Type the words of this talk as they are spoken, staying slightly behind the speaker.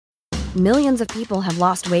Millions of people have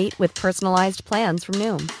lost weight with personalized plans from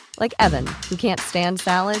Noom. Like Evan, who can't stand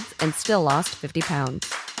salads and still lost 50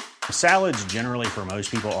 pounds. Salads generally for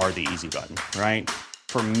most people are the easy button, right?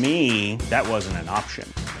 For me, that wasn't an option.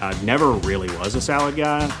 I never really was a salad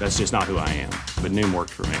guy. That's just not who I am. But Noom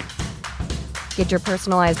worked for me. Get your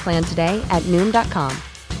personalized plan today at Noom.com.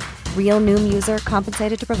 Real Noom user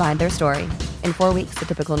compensated to provide their story. In 4 weeks, the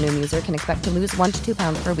typical Noom user can expect to lose 1 to 2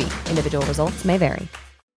 pounds per week. Individual results may vary.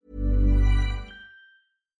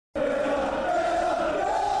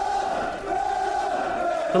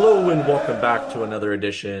 Hello and welcome back to another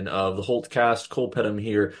edition of the Holtcast. Cole Petham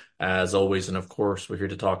here, as always, and of course we're here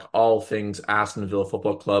to talk all things Aston Villa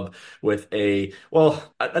Football Club with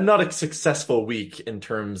not a successful week in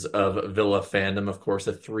terms of Villa fandom. Of course,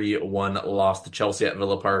 a 3-1 loss to Chelsea at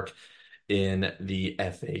Villa Park in the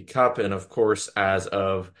FA Cup, and of course, as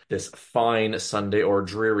of this fine Sunday or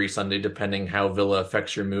dreary Sunday, depending how Villa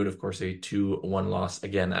affects your mood, of course, a 2-1 loss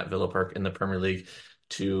again at Villa Park in the Premier League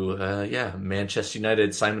to Manchester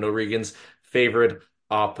United, Simon O'Regan's favorite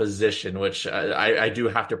opposition, which I do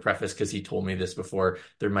have to preface because he told me this before.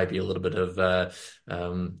 There might be a little bit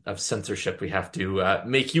of censorship we have to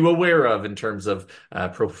make you aware of in terms of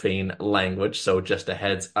profane language. So just a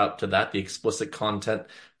heads up to that. The explicit content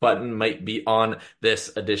button might be on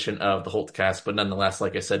this edition of the Holtcast, but nonetheless,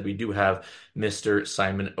 like I said, we do have Mr.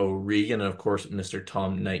 Simon O'Regan and of course Mr.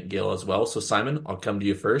 Tom Nightingale as well. So Simon, I'll come to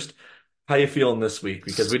you first. How you feeling this week?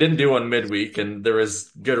 Because we didn't do one midweek, and there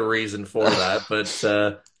is good reason for that. But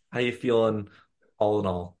how you feeling, all in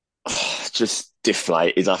all? Just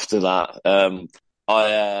deflated after that.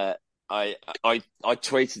 I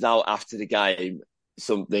tweeted out after the game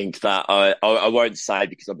something that I won't say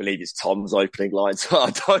because I believe it's Tom's opening line, so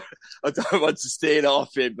I don't want to steal it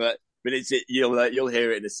off him. But you'll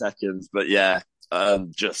hear it in a second. But yeah,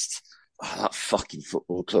 just that fucking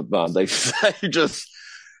football club, man.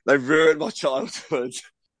 They've ruined my childhood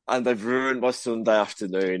and they've ruined my Sunday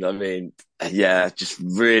afternoon. I mean, yeah, just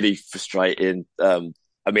really frustrating. I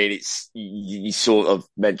mean, you sort of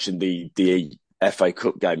mentioned the FA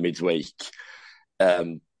Cup game midweek.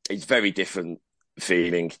 It's very different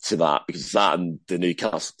feeling to that because that and the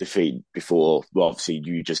Newcastle defeat before, well, obviously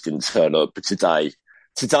you just didn't turn up. But today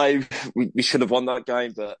we should have won that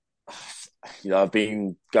game, but I've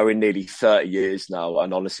been going nearly 30 years now,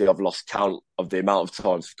 and honestly, I've lost count of the amount of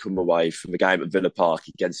times I've come away from a game at Villa Park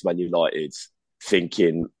against Man United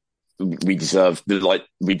thinking we deserve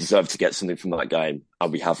to get something from that game,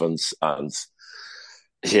 and we haven't. And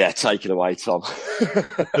yeah, take it away, Tom.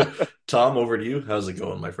 Tom, over to you. How's it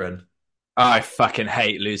going, my friend? I fucking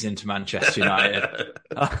hate losing to Manchester United.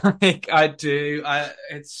 I do.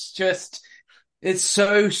 It's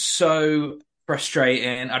so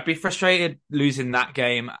frustrating. I'd be frustrated losing that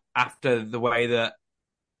game after the way that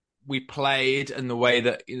we played and the way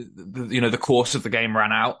that the course of the game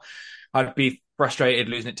ran out. I'd be frustrated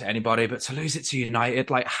losing it to anybody, but to lose it to United,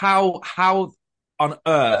 like how on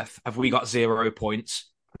earth have we got 0 points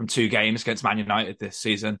from 2 games against Man United this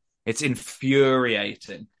season? It's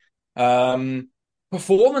infuriating.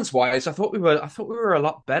 Performance wise, I thought we were a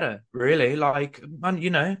lot better, really. Like,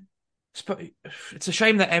 man, it's a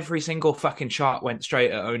shame that every single fucking shot went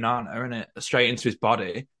straight at Onana, isn't it? Straight into his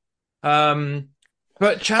body.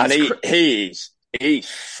 But Chance, and he's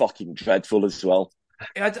fucking dreadful as well.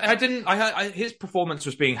 His performance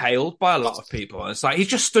was being hailed by a lot of people. It's like he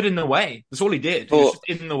just stood in the way. That's all he did. He was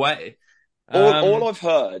just in the way. All I've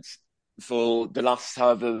heard for the last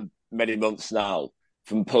however many months now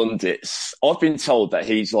from pundits, I've been told that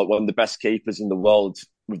he's like one of the best keepers in the world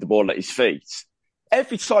with the ball at his feet.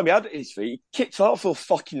 Every time he had it at his feet, he kicked out for a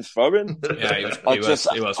fucking throw-in. Yeah, he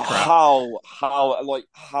was crap. How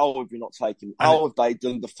have we not taken? How have they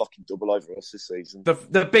done the fucking double over us this season?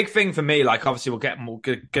 The big thing for me, like obviously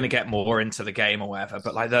going to get more into the game or whatever,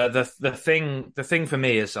 but like the thing for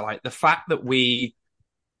me is like the fact that we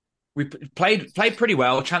played pretty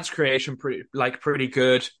well, chance creation pretty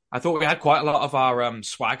good. I thought we had quite a lot of our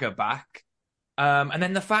swagger back, and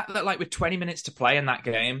then the fact that like with 20 minutes to play in that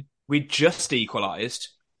game, we just equalised.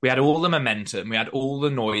 We had all the momentum. We had all the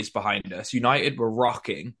noise behind us. United were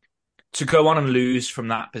rocking. To go on and lose from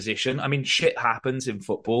that position, I mean, shit happens in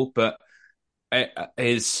football, but it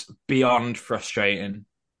is beyond frustrating,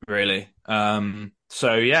 really.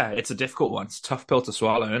 So, yeah, it's a difficult one. It's a tough pill to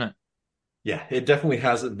swallow, isn't it? Yeah, it definitely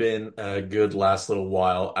hasn't been a good last little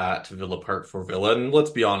while at Villa Park for Villa. And let's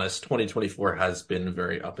be honest, 2024 has been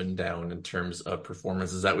very up and down in terms of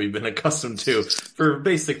performances that we've been accustomed to for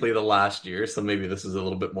basically the last year. So maybe this is a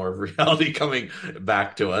little bit more of reality coming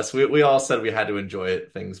back to us. We all said we had to enjoy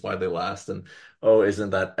it, things while they last. And Oh, isn't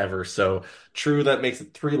that ever so true? That makes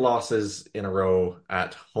it 3 losses in a row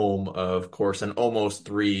at home, of course, and almost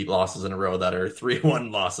 3 losses in a row that are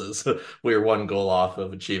 3-1 losses. We were 1 goal off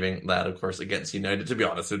of achieving that, of course, against United. To be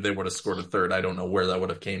honest, if they would have scored a third, I don't know where that would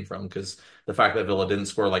have came from, because the fact that Villa didn't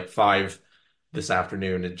score like five this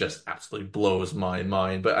afternoon, it just absolutely blows my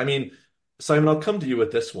mind. But I mean, Simon, I'll come to you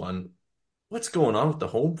with this one. What's going on with the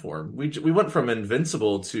home form? We went from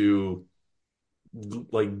invincible to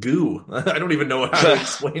like goo. I don't even know how to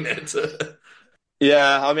explain it.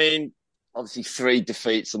 Yeah, I mean, obviously 3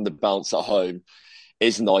 defeats on the bounce at home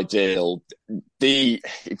isn't ideal. The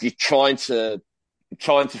If you're trying to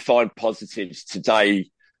find positives, today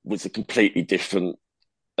was a completely different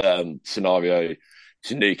scenario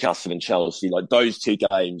to Newcastle and Chelsea. Like those 2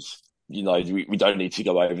 games, we don't need to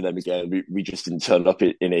go over them again. We just didn't turn up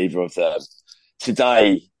in either of them.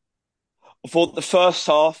 Today, I thought the first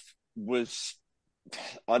half was,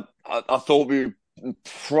 I thought we were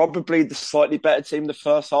probably the slightly better team in the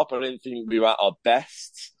first half. I didn't think we were at our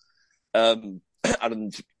best. And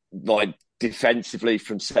like defensively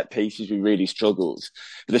from set pieces, we really struggled.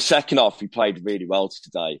 But the second half, we played really well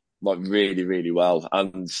today, like really, really well.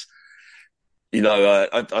 And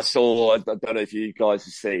I saw. I don't know if you guys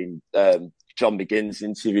have seen John McGinn's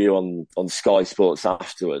interview on Sky Sports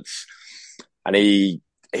afterwards, and he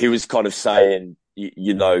was kind of saying,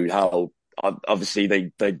 how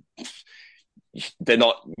obviously they're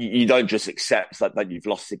not. You don't just accept that you've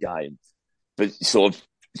lost the game, but sort of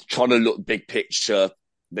trying to look big picture.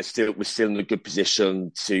 We're still in a good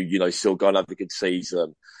position to still go and have a good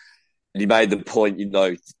season. And he made the point,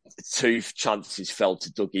 2 chances fell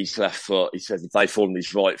to Dougie's left foot. He said if they fall on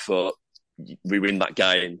his right foot, we win that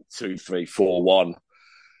game 2-3-4-1.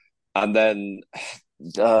 And then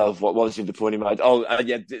what was the other point he made? Oh,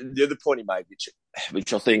 yeah, the other point he made,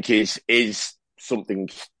 which I think is something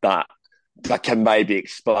that can maybe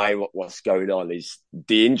explain what's going on, is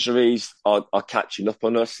the injuries are catching up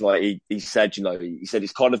on us. Like he said,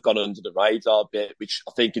 it's kind of gone under the radar a bit, which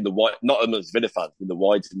I think not only as Villa fans, in the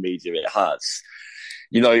wider media it has.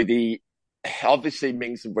 Obviously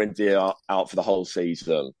Mings and Buendia are out for the whole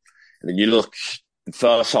season. And then you look, the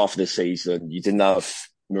first half of the season, you didn't have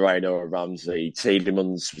Moreno or Ramsey.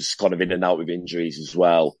 Tielemans was kind of in and out with injuries as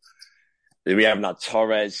well. We haven't had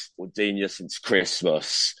Torres or Digne since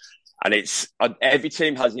Christmas. And every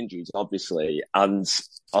team has injuries, obviously. And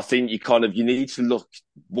I think you need to look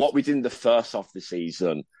what we did in the first half of the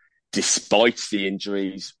season, despite the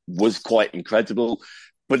injuries, was quite incredible.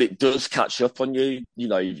 But it does catch up on you,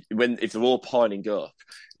 if they're all piling up.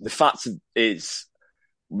 The fact is,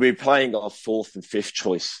 we're playing our 4th and 5th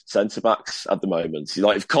choice centre backs at the moment.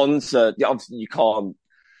 Like if Cons, obviously you can't.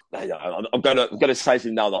 I'm gonna say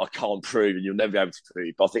something now that I can't prove, and you'll never be able to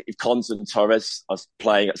prove. But I think if Cons and Torres are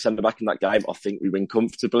playing at centre back in that game, I think we win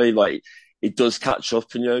comfortably. Like it does catch up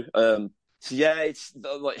on you. So yeah, it's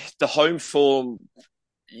like the home form.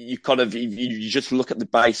 You you just look at the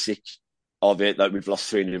basic of it. Like we've lost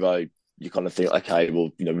 3 in a row. You kind of think, okay, well,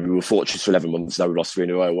 we were fortunate for 11 months. Now we've lost 3 in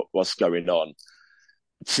a row. What's going on?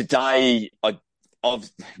 Today,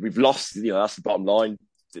 we've lost. That's the bottom line.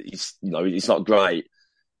 It's not great.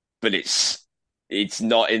 But it's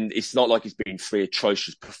not like it's been 3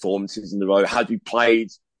 atrocious performances in a row. Had we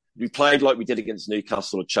played like we did against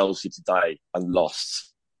Newcastle or Chelsea today and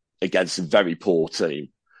lost against a very poor team,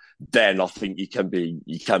 then I think you can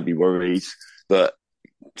be worried. But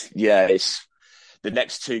yeah, it's the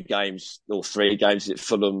next 2 games or 3 games at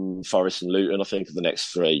Fulham, Forest, and Luton. I think are the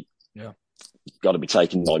next 3. Yeah. Got to be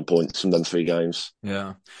taking 9 points from them 3 games.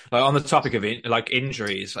 Yeah. Like on the topic of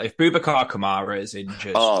injuries, if Boubacar Kamara is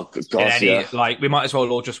injured, oh gosh, yeah. we might as well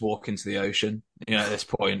all just walk into the ocean. At this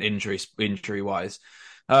point, injury wise.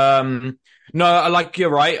 No, you're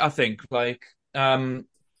right. I think the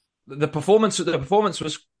performance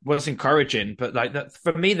was encouraging, but that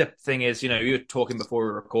for me the thing is, you were talking before we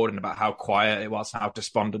were recording about how quiet it was, how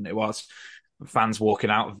despondent it was. Fans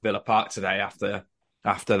walking out of Villa Park today after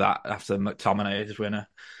McTominay's winner.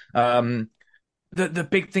 The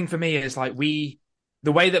big thing for me is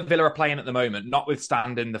the way that Villa are playing at the moment,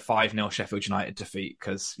 notwithstanding the 5-0 Sheffield United defeat,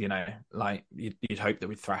 because you'd hope that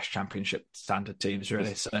we'd thrash Championship standard teams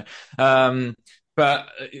really. So, but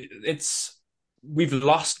we've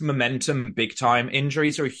lost momentum big time.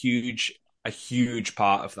 Injuries are a huge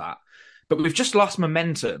part of that. But we've just lost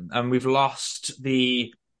momentum, and we've lost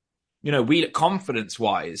we confidence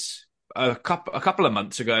wise. A couple of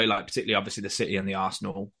months ago, particularly obviously the City and the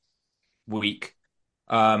Arsenal week,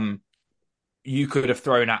 you could have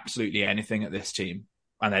thrown absolutely anything at this team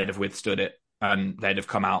and they'd have withstood it and they'd have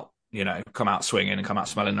come out come out swinging and come out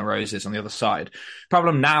smelling the roses on the other side.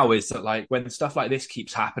 Problem now is that like when stuff like this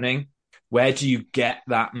keeps happening, where do you get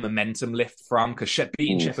that momentum lift from? Because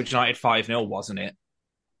beating Sheffield United 5-0, wasn't it?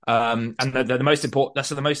 And the most important, that's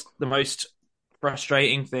the most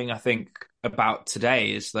frustrating thing I think about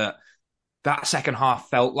today is that second half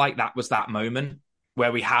felt like that was that moment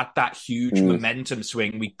where we had that huge momentum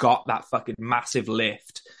swing. We got that fucking massive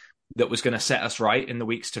lift that was going to set us right in the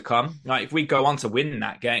weeks to come. Like if we go on to win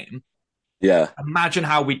that game, imagine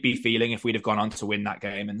how we'd be feeling if we'd have gone on to win that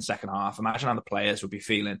game in the second half. Imagine how the players would be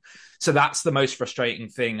feeling. So that's the most frustrating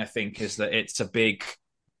thing, I think, is that it's just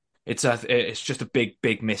a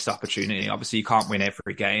big missed opportunity. Obviously, you can't win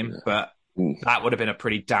every game, but that would have been a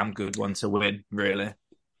pretty damn good one to win, really.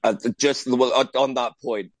 Just on that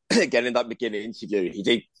point, again in that beginning interview,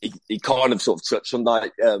 he kind of sort of touched on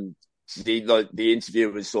that. The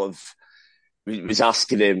interviewer was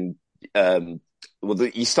asking him.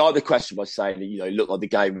 He started the question by saying, it looked like the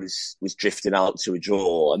game was drifting out to a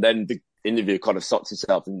draw, and then the interviewer kind of stopped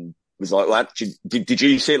himself and was like, "Well, actually, did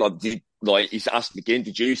you see it? He's asked McGinn,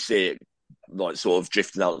 did you see it like sort of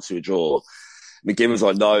drifting out to a draw?" McGinn was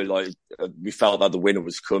like, "No, we felt that the winner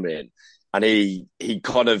was coming," and he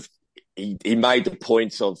made the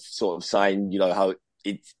point of sort of saying, how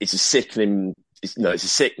it's a sickening. It's a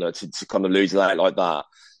sickener to kind of lose that like that.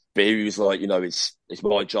 But he was like, it's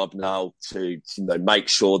my job now to make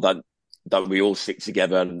sure that we all stick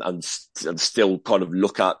together and still kind of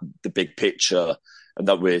look at the big picture and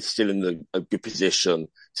that we're still in a good position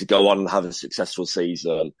to go on and have a successful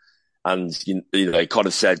season. And, he kind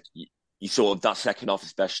of said, you sort of that second half,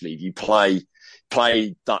 especially if you play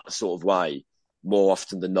that sort of way more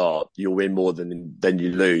often than not, you'll win more than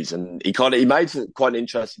you lose. And he made quite an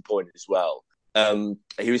interesting point as well.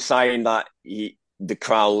 He was saying that the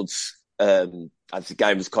crowds, as the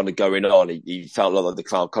game was kind of going on, he felt like the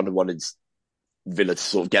crowd kind of wanted Villa to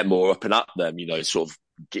sort of get more up and at them, sort of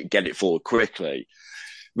get it forward quickly.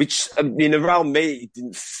 Which, around me, it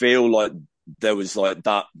didn't feel like there was like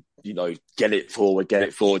that, get it forward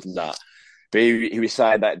and that. But he was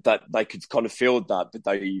saying that they could kind of feel that, but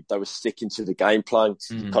they were sticking to the game plan.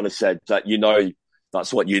 He kind of said that,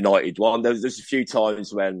 that's what United want. There's a few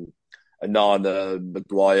times when Anana,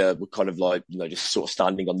 Maguire were kind of like, just sort of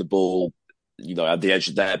standing on the ball, at the edge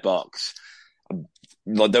of their box.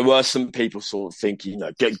 There were some people sort of thinking,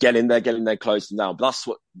 get in there, closing down. But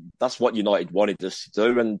that's what United wanted us to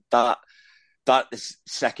do. And that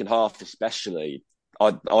second half, especially,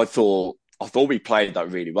 I thought we played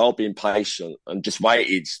that really well, being patient and just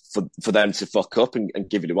waited for them to fuck up and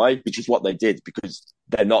give it away, which is what they did because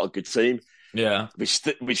they're not a good team. Yeah,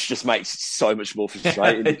 which just makes it so much more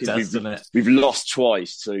frustrating. It does, doesn't it? We've lost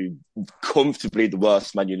twice to comfortably the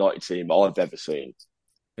worst Man United team I've ever seen.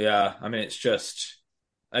 Yeah, I mean, it's just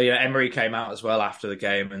Emery came out as well after the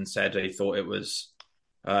game and said he thought it was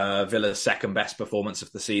Villa's second best performance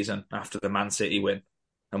of the season after the Man City win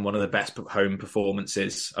and one of the best home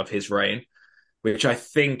performances of his reign, which I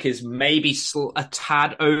think is maybe a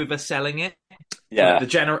tad overselling it. Yeah, but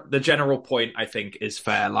the general point I think is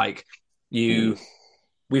fair. Like.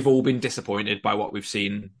 We've all been disappointed by what we've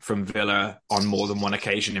seen from Villa on more than one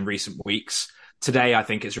occasion in recent weeks. Today, I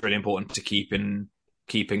think it's really important to keep in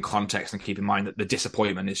context and keep in mind that the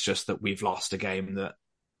disappointment is just that we've lost a game that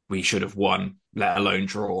we should have won, let alone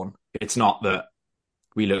drawn. It's not that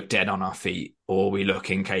we look dead on our feet or we look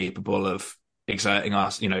incapable of exerting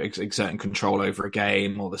control over a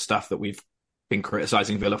game or the stuff that we've been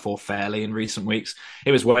criticising Villa for fairly in recent weeks.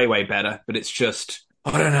 It was way, way better, but it's just...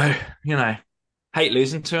 I don't know, hate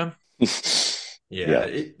losing to him. Yeah.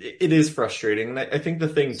 It is frustrating. And I think the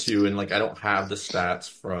thing too, and I don't have the stats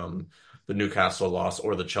from the Newcastle loss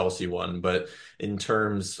or the Chelsea one, but in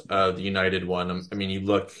terms of the United one, I mean, you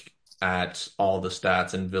look at all the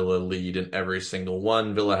stats and Villa lead in every single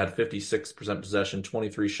one. Villa had 56% possession,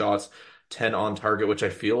 23 shots, 10 on target, which I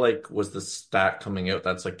feel like was the stat coming out.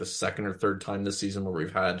 That's like the second or third time this season where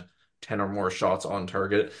we've had 10 or more shots on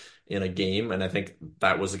target in a game, and I think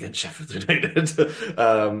that was against Sheffield United,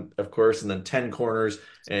 of course, and then 10 corners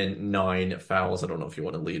and 9 fouls. I don't know if you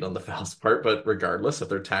want to lead on the fouls part, but regardless, if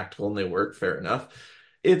they're tactical and they work, fair enough.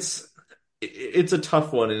 It's a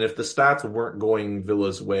tough one, and if the stats weren't going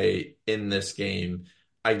Villa's way in this game,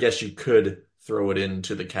 I guess you could throw it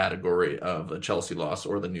into the category of the Chelsea loss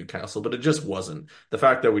or the Newcastle, but it just wasn't. The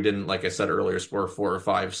fact that we didn't, like I said earlier, score 4 or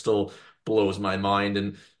 5 still blows my mind,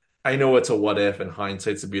 and I know it's a what if and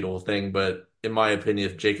hindsight's a beautiful thing, but in my opinion,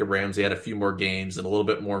 if Jacob Ramsey had a few more games and a little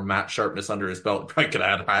bit more match sharpness under his belt, probably could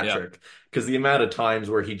have had a hat trick. Because the amount of times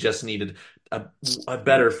where he just needed a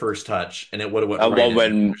better first touch, and it would have went And right one in.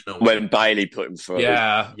 when No when Bailey put him through.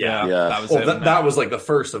 Yeah, Yeah. that was Well, it. that was like the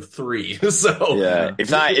first of three. So Yeah, if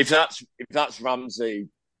that's Ramsey,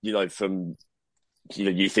 from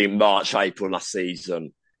you think March, April last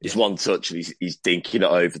season, it's one touch and he's dinking it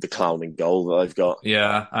over the clowning goal that I've got.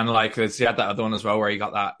 Yeah, and like he had that other one as well where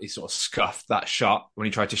he sort of scuffed that shot when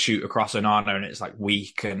he tried to shoot across Onana and it's like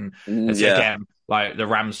weak and it's again like the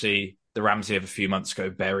Ramsey of a few months ago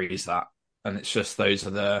buries that, and it's just those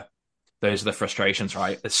are the frustrations,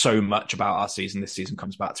 right? There's so much about our season. This season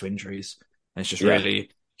comes back to injuries, and it's just really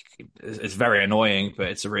it's very annoying, but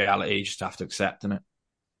it's a reality you just have to accept, isn't it?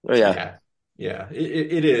 Oh, yeah. Yeah,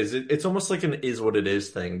 it is. It's almost like an is what it is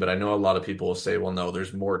thing, but I know a lot of people will say, well, no,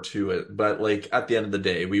 there's more to it. But like at the end of the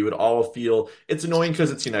day, we would all feel it's annoying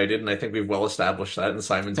because it's United, and I think we've well established that, and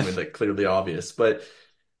Simon's made that clearly obvious. But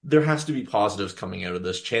there has to be positives coming out of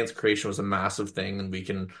this. Chance creation was a massive thing, and we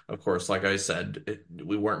can, of course, like I said,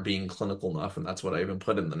 we weren't being clinical enough, and that's what I even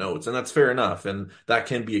put in the notes, and that's fair enough, and that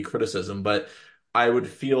can be a criticism, but I would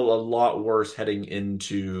feel a lot worse heading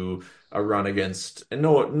into a run against, and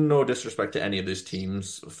no disrespect to any of these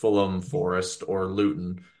teams, Fulham, Forest, or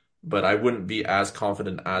Luton, but I wouldn't be as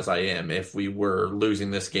confident as I am if we were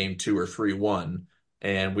losing this game 2 or 3-1,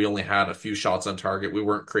 and we only had a few shots on target. We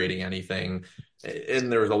weren't creating anything,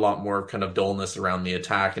 and there was a lot more kind of dullness around the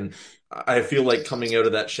attack. And I feel like coming out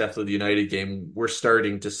of that Sheffield United game, we're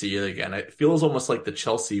starting to see it again. It feels almost like the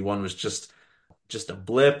Chelsea one was just a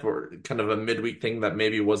blip or kind of a midweek thing that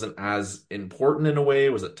maybe wasn't as important in a way.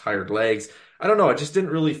 Was it tired legs? I don't know. It just didn't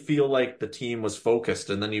really feel like the team was focused.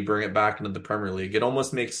 And then you bring it back into the Premier League. It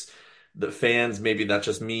almost makes the fans, maybe that's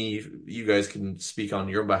just me, you guys can speak on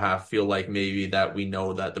your behalf, feel like maybe that we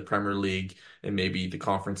know that the Premier League and maybe the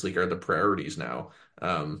Conference League are the priorities now.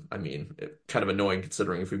 I mean, kind of annoying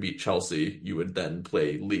considering if we beat Chelsea, you would then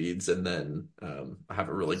play Leeds and then have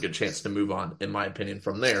a really good chance to move on, in my opinion,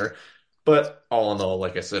 from there. But all in all,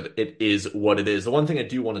 like I said, it is what it is. The one thing I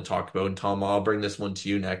do want to talk about, and Tom, I'll bring this one to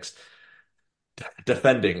you next.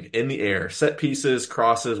 Defending in the air, set pieces,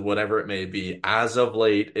 crosses, whatever it may be. As of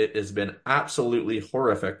late, it has been absolutely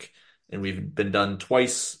horrific, and we've been done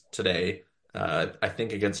twice today. I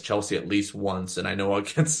think against Chelsea at least once, and I know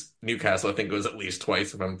against Newcastle, I think it was at least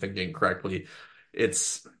twice, if I'm thinking correctly.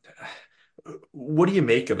 What do you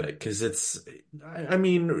make of it? Because I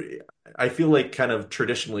mean, I feel like kind of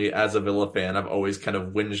traditionally as a Villa fan, I've always kind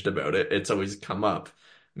of whinged about it. It's always come up,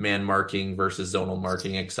 man marking versus zonal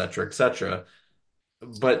marking, et cetera, et cetera.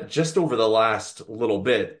 But just over the last little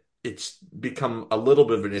bit, it's become a little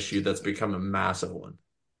bit of an issue that's become a massive one.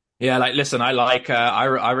 Yeah, like listen, I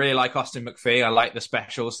really like Austin McPhee. I like the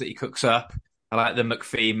specials that he cooks up. I like the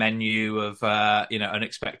McPhee menu of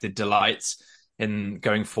unexpected delights in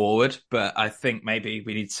going forward. But I think maybe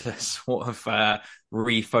we need to sort of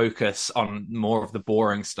refocus on more of the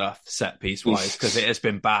boring stuff set piece wise, because it has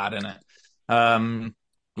been bad, isn't it?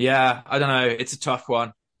 Yeah, I don't know. It's a tough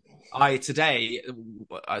one. Today,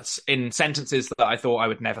 in sentences that I thought I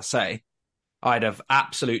would never say, I'd have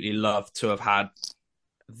absolutely loved to have had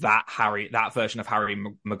that version of Harry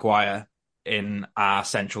Maguire in our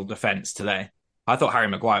central defence today. I thought Harry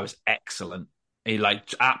Maguire was excellent. He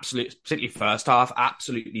particularly first half,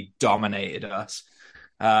 absolutely dominated us,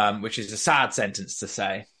 which is a sad sentence to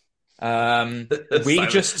say.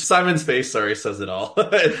 Simon's face, sorry, says it all.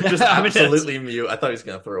 Just absolutely mute. I thought he was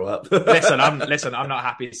going to throw up. listen, I'm not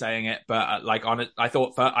happy saying it, but I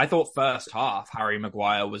thought first half Harry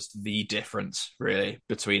Maguire was the difference really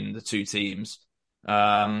between the two teams.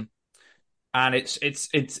 And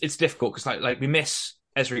it's difficult because like we miss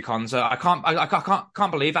Ezri Konsa. I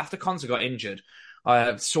can't believe after Konsa got injured,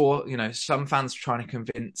 I saw some fans trying to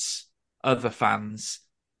convince other fans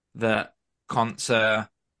that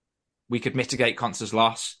we could mitigate Konsa's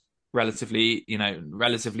loss relatively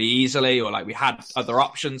easily, or like we had other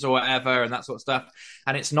options or whatever and that sort of stuff.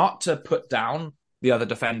 And it's not to put down the other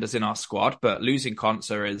defenders in our squad, but losing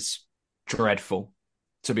Konsa is dreadful,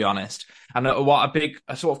 to be honest. And a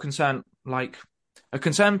sort of concern, like a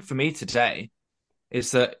concern for me today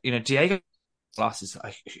is that, Diego Glass is a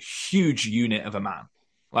huge unit of a man.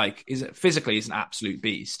 Like, physically he's an absolute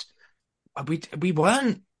beast. We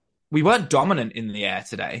weren't dominant in the air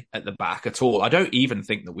today at the back at all. I don't even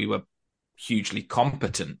think that we were hugely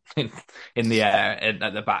competent in the air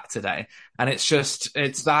at the back today. And it's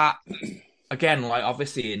that, again, like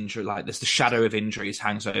obviously injury, like there's the shadow of injuries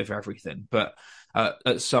hangs over everything. But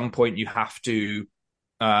at some point you have to,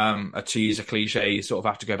 to use a cliche, you sort of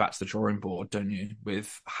have to go back to the drawing board, don't you?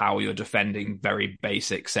 With how you're defending very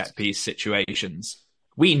basic set piece situations.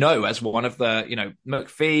 We know as one of the,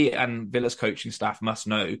 McPhee and Villa's coaching staff must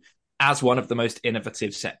know as one of the most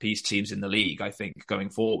innovative set piece teams in the league, I think, going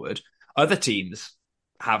forward, other teams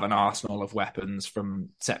have an arsenal of weapons from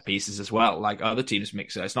set pieces as well. Like other teams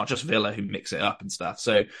mix it. It's not just Villa who mix it up and stuff.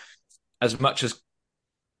 So as much as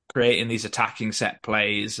creating these attacking set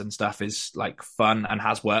plays and stuff is like fun and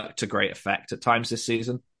has worked to great effect at times this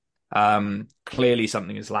season, clearly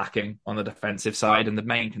something is lacking on the defensive side. And the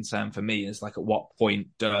main concern for me is like, at what point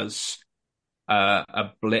does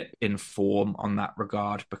a blip in form on that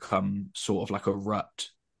regard become sort of like a rut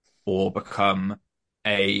or become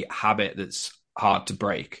a habit that's hard to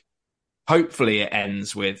break? Hopefully it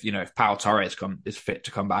ends with, if Pau Torres is fit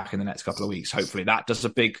to come back in the next couple of weeks, hopefully that does a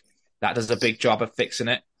big job of fixing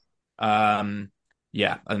it.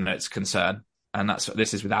 Yeah, and it's a concern. And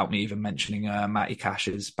this is without me even mentioning Matty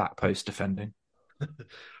Cash's back post defending.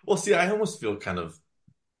 Well, see, I almost feel kind of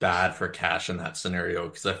bad for Cash in that scenario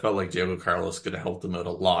because I felt like Diego Carlos could have helped him out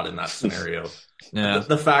a lot in that scenario. Yeah.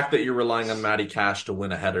 The fact that you're relying on Matty Cash to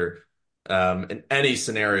win a header in any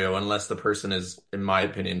scenario, unless the person is, in my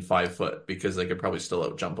opinion, 5 foot, because they could probably still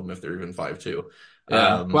out jump them if they're even 5'2".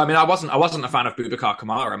 Yeah. Well, I mean, I wasn't a fan of Boubacar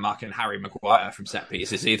Kamara marking Harry Maguire from set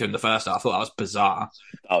pieces either in the first half. I thought that was bizarre.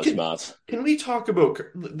 That was mad. Can we talk about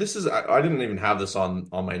this? I didn't even have this on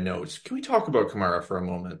my notes. Can we talk about Kamara for a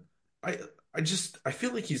moment? I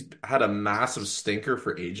feel like he's had a massive stinker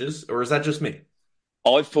for ages, or is that just me?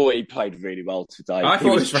 I thought he played really well today. I thought he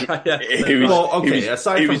was right. Yeah.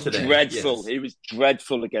 Aside from today, dreadful. yes. He was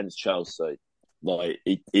dreadful against Chelsea. Like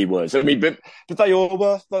he was. I mean, but they all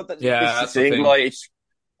were. Like, that's the thing. Like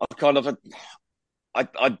I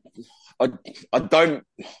don't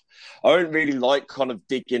really like kind of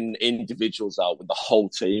digging individuals out when the whole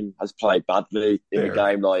team has played badly in the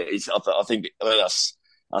game. Like I think that's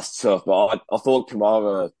tough. But I thought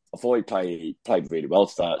Kamara. I thought he played really well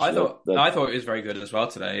today. Actually. I thought he was very good as well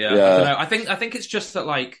today. Yeah. Yeah. I don't know. I think it's just that,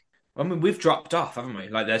 like, I mean, we've dropped off, haven't we?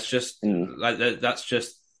 Like, there's just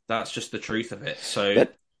that's just the truth of it. So,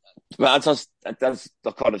 but as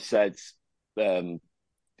I kind of said, earlier,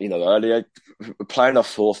 we're playing our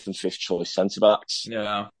fourth and fifth choice centre backs.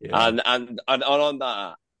 Yeah. And on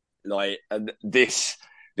that, like, and this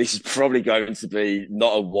is probably going to be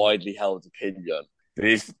not a widely held opinion. But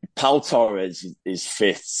if Pau Torres is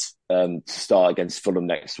fit to start against Fulham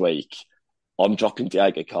next week, I'm dropping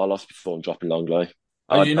Diego Carlos before I'm dropping Longley.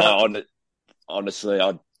 Honestly,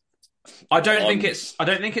 I don't think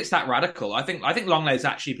it's that radical. I think Longley's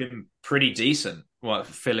actually been pretty decent,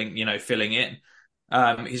 filling in.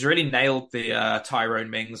 He's really nailed the Tyrone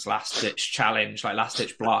Mings last ditch challenge, like last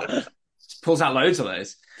ditch block. Pulls out loads of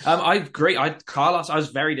those. I agree. Carlos, I was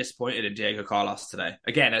very disappointed in Diego Carlos today.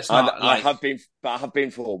 Again, it's not. I have been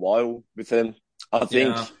for a while with him. I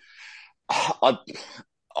think. Yeah.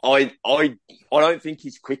 I don't think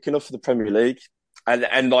he's quick enough for the Premier League,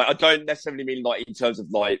 and like I don't necessarily mean like in terms of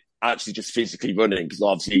like actually just physically running, because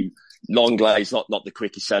obviously Longley's not the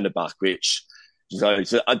quickest centre back, which that's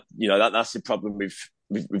the problem with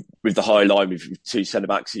the high line with two centre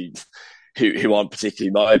backs who aren't particularly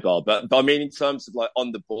mobile. But I mean, in terms of like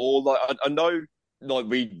on the ball, like I know like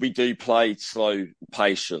we do play slow,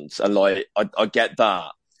 patient, and like I get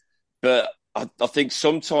that, but I think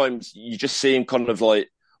sometimes you just see him kind of like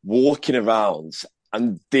walking around,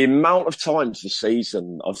 and the amount of times this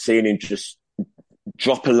season I've seen him just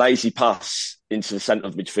drop a lazy pass into the centre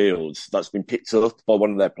of midfield that's been picked up by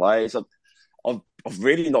one of their players. I've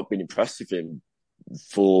really not been impressed with him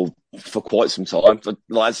for quite some time.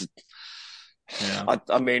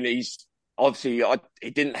 I mean, he's obviously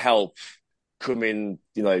it didn't help coming,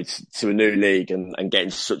 to a new league and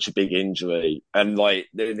getting such a big injury, and like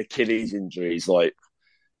the Achilles injury is like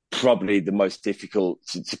probably the most difficult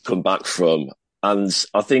to come back from. And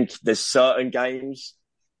I think there's certain games,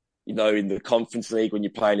 in the Conference League when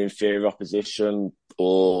you're playing inferior opposition,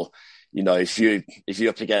 or if you're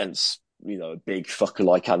up against a big fucker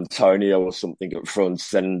like Antonio or something up front,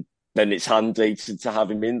 then it's handy to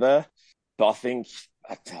have him in there. But I think,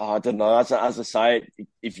 I don't know, as I say,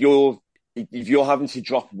 if you're having to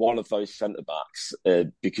drop one of those centre backs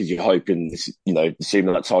because you're hoping,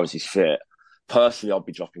 assuming that Torres is fit, personally, I'll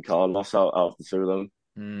be dropping Carlos out of the two of them.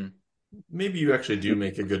 Mm. Maybe you actually do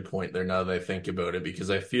make a good point there now that I think about it, because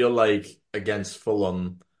I feel like against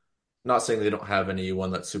Fulham, not saying they don't have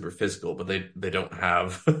anyone that's super physical, but they don't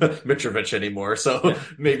have Mitrovic anymore. So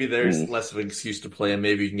maybe there's less of an excuse to play, and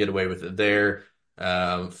maybe you can get away with it there.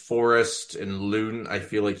 Forrest and Loon, I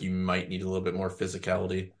feel like you might need a little bit more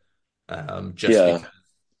physicality. Because,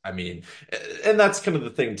 I mean, and that's kind of the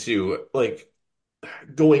thing too, like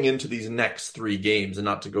going into these next 3 games, and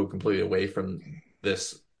not to go completely away from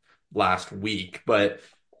this last week, but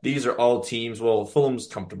these are all teams. Well, Fulham's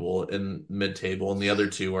comfortable in mid-table, and the other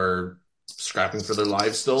two are scrapping for their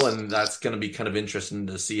lives still, and that's going to be kind of interesting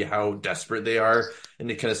to see how desperate they are and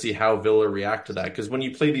to kind of see how Villa react to that. Because when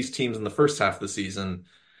you play these teams in the first half of the season,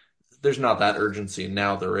 there's not that urgency, and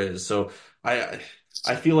now there is. So I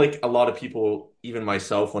I feel like a lot of people, even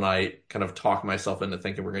myself, when I kind of talk myself into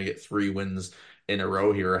thinking we're going to get 3 wins in a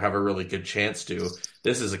row here or have a really good chance to,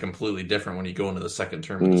 this is a completely different when you go into the second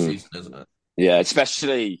term of the season, isn't it? Yeah,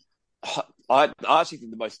 especially I actually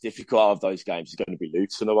think the most difficult out of those games is going to be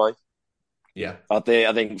Luton away. Yeah. I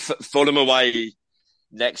think Fulham away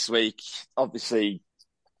next week, obviously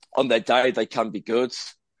on their day they can be good,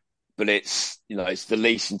 but it's the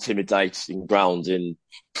least intimidating ground in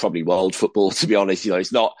probably world football, to be honest.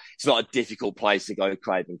 It's not a difficult place to go,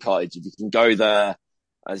 Craven Cottage. If you can go there,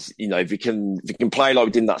 if you can play like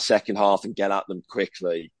we did in that second half and get at them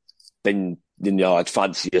quickly, then I'd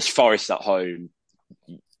fancy us. Forest at home,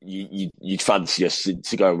 you'd fancy us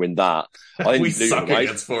to go and win that. I think we suck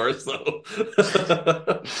against Forest though.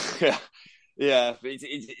 yeah.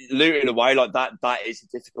 Luton away like that is a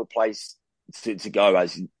difficult place to go,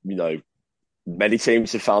 as many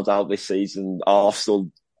teams have found out this season.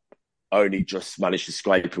 Arsenal only just managed to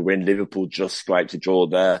scrape a win. Liverpool just scraped a draw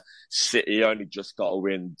there. City only just got a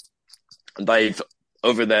win, and they've,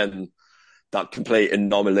 other than that complete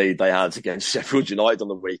anomaly they had against Sheffield United on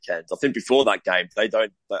the weekend, I think before that game I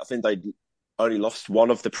think they only lost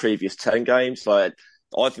one of the previous 10 games. So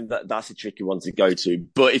I think that's a tricky one to go to.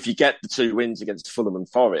 But if you get the 2 wins against Fulham and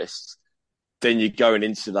Forest, then you're going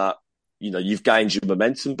into that, you've gained your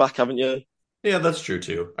momentum back, haven't you? Yeah, that's true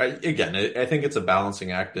too. I think it's a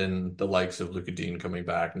balancing act in the likes of Luka Dean coming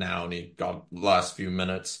back now, and he got the last few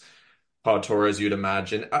minutes. Pau Torres, you'd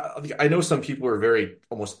imagine. I know some people were very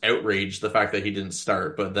almost outraged the fact that he didn't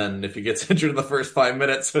start, but then if he gets injured in the first 5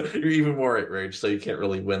 minutes, you're even more outraged, so you can't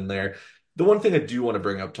really win there. The one thing I do want to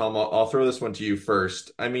bring up, Tom, I'll throw this one to you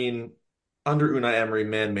first. I mean, under Unai Emery,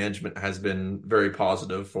 man management has been very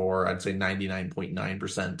positive for, I'd say,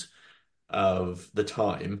 99.9% of the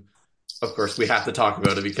time. Of course, we have to talk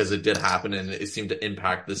about it because it did happen and it seemed to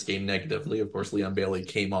impact this game negatively. Of course, Leon Bailey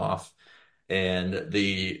came off, and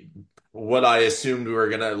what I assumed we were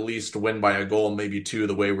going to at least win by a goal, maybe 2,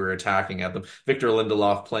 the way we were attacking at them. Victor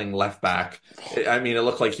Lindelof playing left back. I mean, it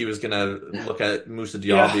looked like he was going to look at Moussa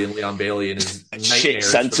Diaby and Leon Bailey in his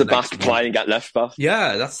nightmares. Centre back playing at left back.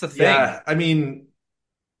 Yeah, that's the thing. Yeah, I mean,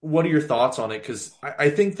 what are your thoughts on it? Because I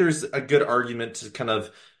think there's a good argument to kind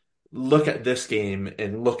of look at this game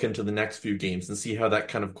and look into the next few games and see how that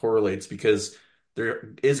kind of correlates, because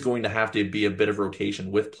there is going to have to be a bit of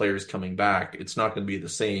rotation with players coming back. It's not going to be the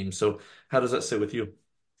same. So how does that sit with you?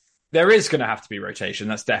 There is going to have to be rotation.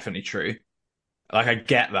 That's definitely true. Like, I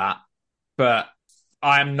get that. But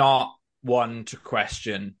I'm not one to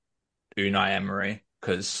question Unai Emery,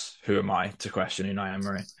 because who am I to question Unai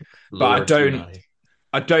Emery? But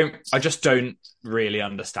I just don't really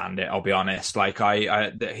understand it. I'll be honest. Like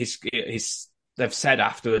they've said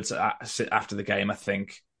afterwards, after the game, I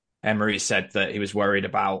think Emery said that he was worried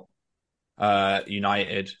about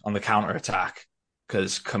United on the counter attack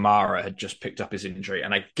because Kamara had just picked up his injury,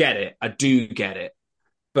 and I get it. I do get it.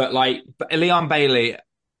 But Leon Bailey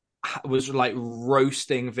was like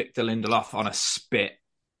roasting Victor Lindelof on a spit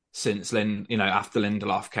since after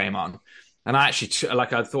Lindelof came on. And I actually,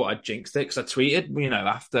 I thought I'd jinxed it because I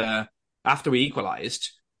tweeted, after we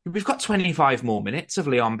equalised, we've got 25 more minutes of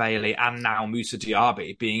Leon Bailey and now Moussa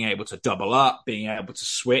Diaby being able to double up, being able to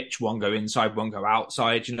switch, one go inside, one go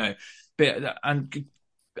outside, and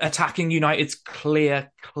attacking United's clear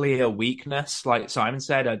weakness. Like Simon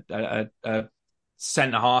said, a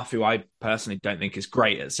centre-half who I personally don't think is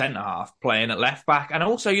great at centre-half, playing at left-back. And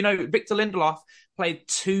also, Victor Lindelof played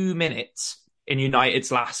 2 minutes in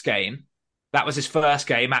United's last game. That was his first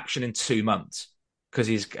game action in 2 months because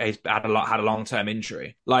he's had a long-term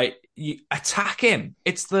injury. Like, you attack him.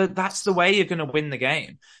 That's the way you're going to win the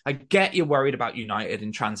game. I get you're worried about United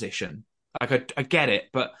in transition. Like, I get it,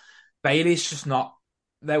 but Bailey's just not.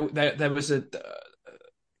 There was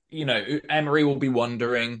Emery will be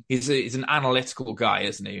wondering. He's an analytical guy,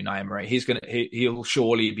 isn't he, Unai Emery? He'll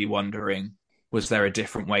surely be wondering, was there a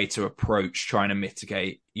different way to approach trying to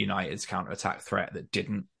mitigate United's counter-attack threat that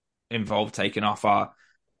didn't involve taking off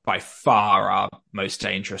by far our most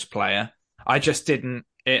dangerous player? I just didn't.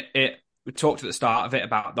 We talked at the start of it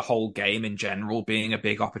about the whole game in general being a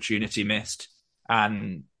big opportunity missed,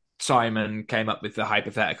 and Simon came up with the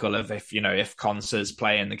hypothetical of if Konsa's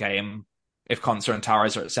playing the game, if Konsa and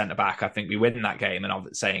Tavares are at centre back, I think we win that game. And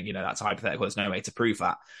I'm saying, that's hypothetical. There's no way to prove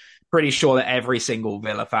that. Pretty sure that every single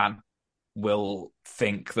Villa fan will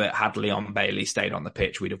think that had Leon Bailey stayed on the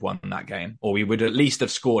pitch, we'd have won that game, or we would at least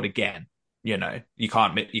have scored again. You know, you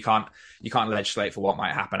can't legislate for what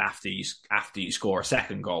might happen after you score a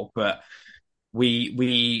second goal. But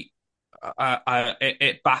it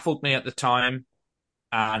baffled me at the time,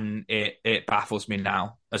 and it baffles me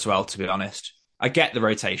now as well. To be honest, I get the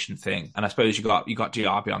rotation thing, and I suppose you got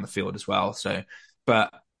Diaby on the field as well. So,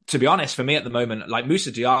 but to be honest, for me at the moment, like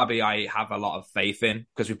Moussa Diaby, I have a lot of faith in,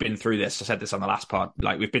 because we've been through this. I said this on the last part.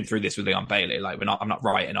 Like, we've been through this with Leon Bailey. Like, I'm not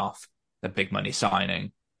writing off the big money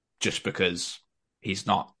signing just because he's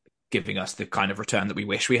not giving us the kind of return that we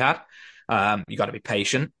wish we had. You got to be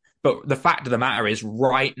patient. But the fact of the matter is,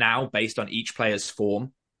 right now, based on each player's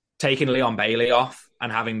form, taking Leon Bailey off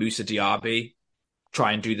and having Moussa Diaby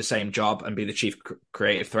try and do the same job and be the chief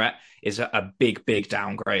creative threat is a big, big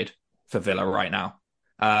downgrade for Villa right now.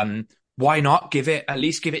 Why not at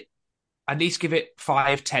least give it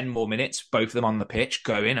 5-10 more minutes, both of them on the pitch,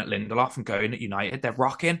 going at Lindelof and going at United. They're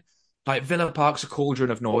rocking. Like, Villa Park's a cauldron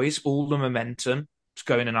of noise. All the momentum is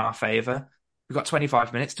going in our favour. We've got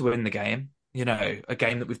 25 minutes to win the game. You know, a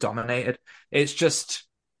game that we've dominated. It's just,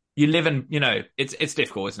 you live in, you know, it's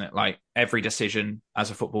difficult, isn't it? Like, every decision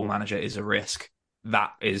as a football manager is a risk.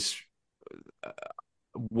 That is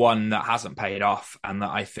one that hasn't paid off, and that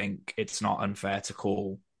I think it's not unfair to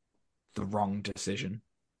call the wrong decision,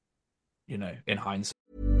 you know, in hindsight.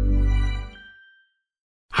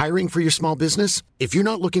 Hiring for your small business? If you're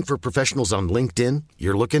not looking for professionals on LinkedIn,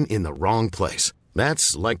 you're looking in the wrong place.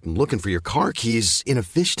 That's like looking for your car keys in a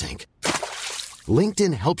fish tank.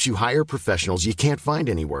 LinkedIn helps you hire professionals you can't find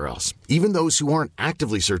anywhere else, even those who aren't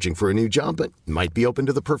actively searching for a new job but might be open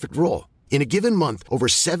to the perfect role. In a given month, over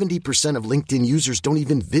 70% of LinkedIn users don't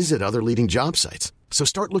even visit other leading job sites. So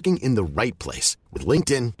start looking in the right place. With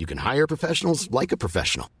LinkedIn, you can hire professionals like a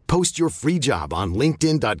professional. Post your free job on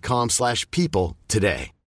linkedin.com/people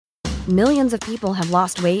today. Millions of people have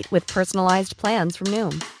lost weight with personalized plans from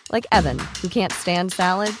Noom. Like Evan, who can't stand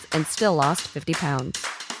salads and still lost 50 pounds.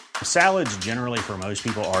 Salads generally for most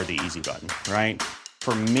people are the easy button, right?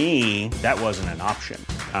 For me, that wasn't an option.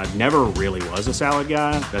 I never really was a salad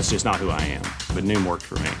guy. That's just not who I am. But Noom worked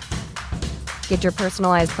for me. Get your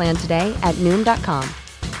personalized plan today at Noom.com.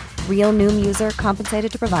 Real Noom user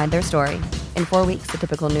compensated to provide their story. In 4 weeks, the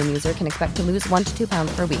typical Noom user can expect to lose 1 to 2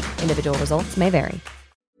 pounds per week. Individual results may vary.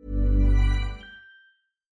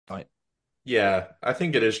 Yeah, I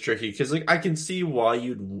think it is tricky because, like, I can see why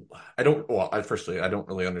you'd. Firstly, I don't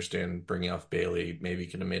really understand bringing off Bailey. Maybe you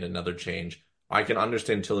could have made another change. I can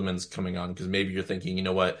understand Tielemans coming on because maybe you're thinking, you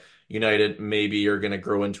know what, United, maybe you're going to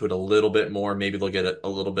grow into it a little bit more. Maybe they'll get a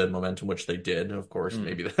little bit of momentum, which they did. Of course,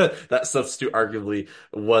 maybe that substitute arguably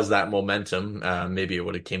was that momentum. Maybe it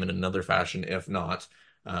would have came in another fashion if not.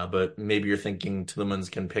 But maybe you're thinking Tielemans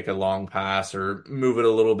can pick a long pass or move it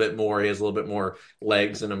a little bit more. He has a little bit more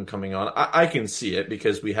legs in him coming on. I can see it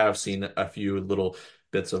because we have seen a few little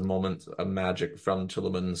bits of moments of magic from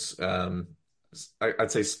Tielemans.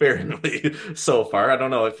 I'd say sparingly so far. I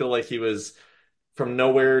don't know. I feel like he was from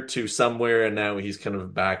nowhere to somewhere, and now he's kind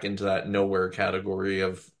of back into that nowhere category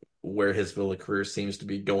of where his Villa career seems to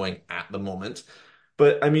be going at the moment.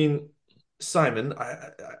 But I mean, Simon,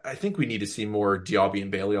 I think we need to see more Diaby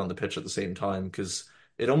and Bailey on the pitch at the same time because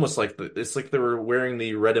it's like they were wearing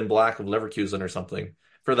the red and black of Leverkusen or something.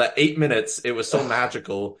 For that 8 minutes, it was so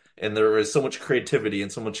magical and there was so much creativity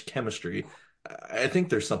and so much chemistry. I think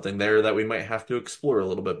there's something there that we might have to explore a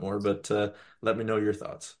little bit more, but let me know your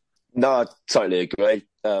thoughts. No, I totally agree.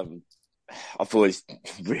 I thought it's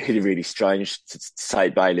really, really strange to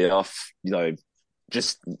take Bailey off. You know,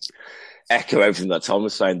 just echo everything that Tom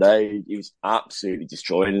was saying there. He was absolutely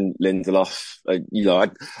destroying Lindelof. You know,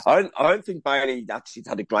 I don't think Bailey actually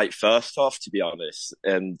had a great first half, to be honest.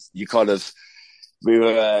 And we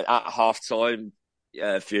were at half time.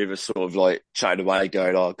 A few of us sort of like chatting away,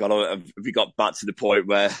 going, "Oh God, have we got back to the point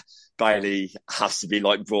where Bailey has to be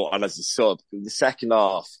like brought on as a sub?" In the second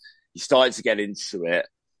half, he started to get into it.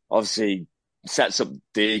 Obviously, sets up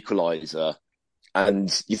the equaliser,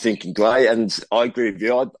 and you're thinking, "Great." And I agree with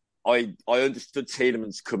you. I understood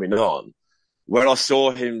Tielemans coming on. When I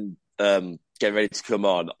saw him get ready to come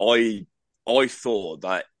on, I thought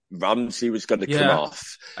that Ramsey was going to come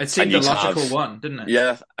off. It seemed a logical one, didn't it?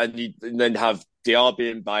 Yeah, and then have Diaby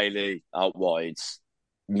and Bailey out wide.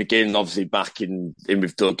 McGinn obviously back in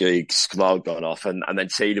with Dougie, Skaval gone off, and then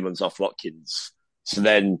Tielemans off Watkins. So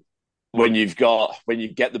then when you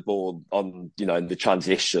get the ball on, you know, in the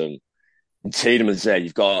transition, and Tielemans there,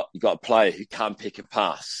 you've got a player who can pick a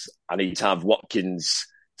pass, and he'd have Watkins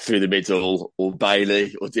through the middle or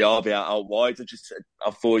Bailey or Diaby out wide. I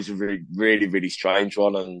thought it was a really, really, really strange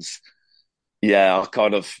one, and Yeah,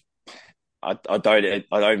 I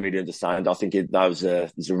don't really understand. I think that was a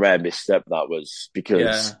rare misstep that was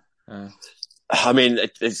because Yeah. Uh, I mean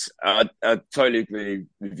I totally agree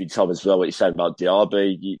with you, Tom, as well. What you said about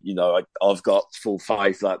Diaby, I've got full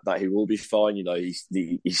faith that he will be fine.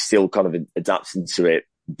 He's still kind of adapting to it,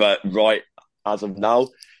 but right as of now,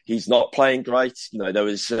 he's not playing great. There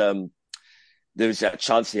was that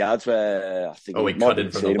chance he had where I think Oh, it he might cut have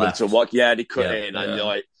in been from the Tielemans to left. what? Yeah, he cut Yeah, in, and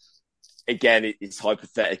yeah. again, it's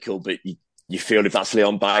hypothetical, but you feel if that's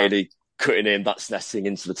Leon Bailey cutting in, that's nesting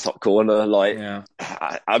into the top corner. Like, Yeah.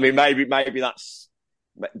 I mean, maybe that's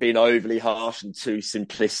being overly harsh and too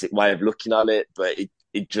simplistic way of looking at it, but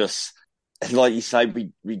it just, like you say,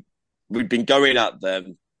 we've been going at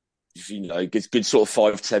them, good sort of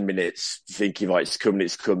 5-10 minutes, thinking, right, it's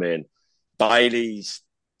coming. Bailey's,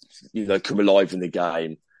 come alive in the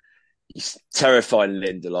game. He's terrifying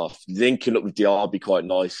Lindelof, linking up with Diaby quite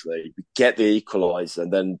nicely. We get the equaliser,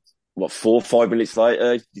 and then 4 or 5 minutes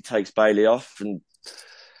later, he takes Bailey off, and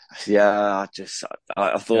yeah,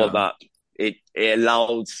 I thought Yeah. that it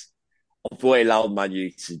allowed, I thought it allowed Man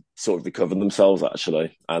U to sort of recover themselves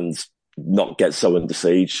actually, and not get so under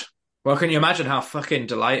siege. Well, can you imagine how fucking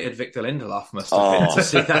delighted Victor Lindelof must have been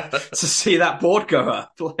to Oh, see that board go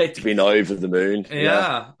up? it's been over the moon. Yeah,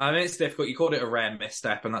 Yeah, I mean it's difficult. You called it a rare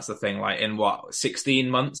misstep, and that's the thing. Like in what 16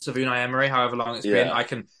 months of Unai Emery, however long it's been,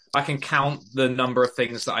 yeah, I can count the number of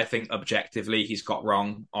things that I think objectively he's got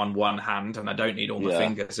wrong on one hand, and I don't need all my yeah,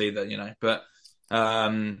 fingers either. But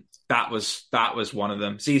that was one of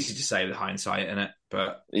them. It's easy to say with hindsight in it,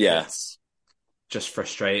 but yeah. it's just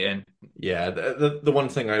frustrating. Yeah, the one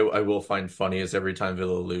thing I will find funny is every time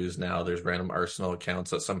Villa lose now, there's random Arsenal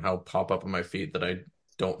accounts that somehow pop up on my feed that I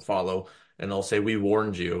don't follow, and they'll say, "We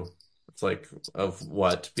warned you." It's like, of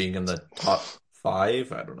what? Being in the top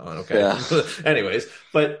five? I don't know. Okay. Yeah. Anyways,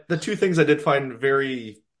 but the two things I did find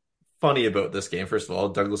very funny about this game, first of all,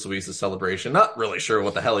 Douglas Luiz's celebration. Not really sure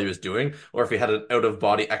what the hell he was doing, or if he had an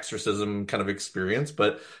out-of-body exorcism kind of experience,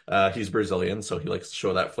 but he's Brazilian, so he likes to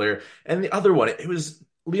show that flair. And the other one, it was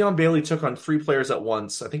Leon Bailey took on three players at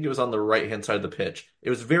once. I think it was on the right-hand side of the pitch. It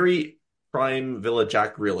was very prime Villa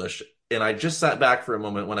Jack Grealish, and I just sat back for a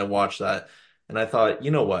moment when I watched that, and I thought, you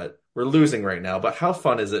know what? We're losing right now, but how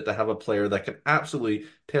fun is it to have a player that can absolutely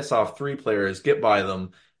piss off three players, get by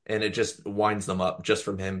them, and it just winds them up just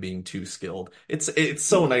from him being too skilled. It's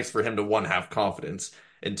so nice for him to, one, have confidence,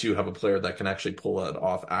 and two, have a player that can actually pull it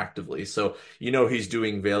off actively. So he's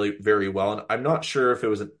doing very, very well. And I'm not sure if it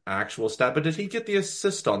was an actual stat, but did he get the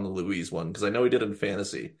assist on the Louise one? Because I know he did in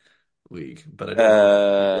fantasy league, but I don't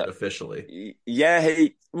know if he did officially. Yeah,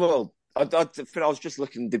 I was just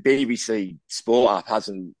looking. The BBC Sport app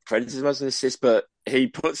hasn't credited him as an assist, but he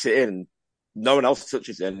puts it in. No one else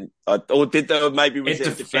touches it, or did they? Or maybe was it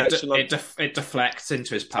a deflection? It deflects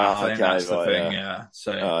into his path. I think okay, that's the right, thing. yeah. Yeah.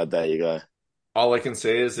 So There you go. All I can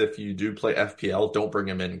say is if you do play FPL, don't bring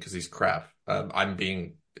him in because he's crap.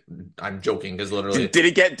 I'm joking because literally. Did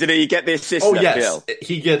he get the assist? Oh in yes, FPL?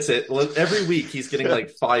 he gets it. Every week he's getting like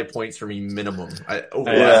 5 points from me minimum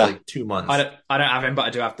over the Yeah. last like 2 months. I don't have him, but I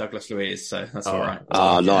do have Douglas Luiz, so that's all right.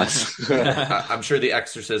 Nice. I'm sure the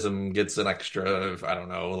exorcism gets an extra, I don't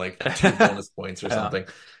know, like 2 bonus points or something.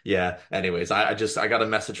 Yeah. Anyways, I got a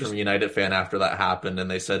message from a United fan after that happened, and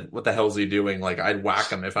they said, "What the hell is he doing?" Like, I'd whack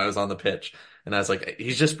him if I was on the pitch. And I was like,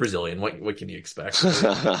 he's just Brazilian. What can you expect?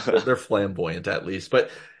 They're flamboyant at least.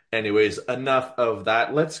 But anyways, enough of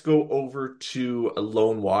that. Let's go over to a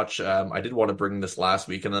Loan Watch. I did want to bring this last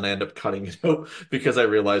week, and then I ended up cutting it out because I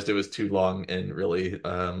realized it was too long, and really,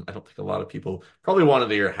 I don't think a lot of people probably wanted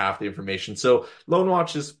to hear half the information. So Loan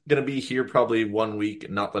Watch is going to be here probably 1 week,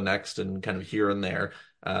 not the next, and kind of here and there.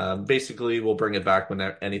 Basically, we'll bring it back when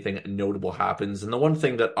anything notable happens. And the one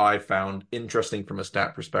thing that I found interesting from a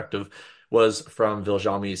stat perspective was from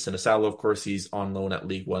Viljami Sinisalo. Of course, he's on loan at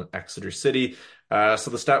League One Exeter City. So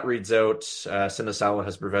the stat reads out, Sinisalo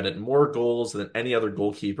has prevented more goals than any other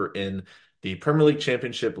goalkeeper in the Premier League,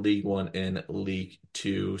 Championship, League One, and League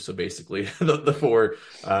Two. So basically, the four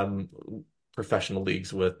professional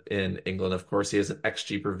leagues within England. Of course, he has an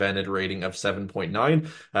XG prevented rating of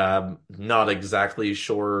 7.9. Not exactly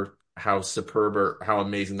sure how superb or how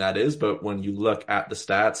amazing that is, but when you look at the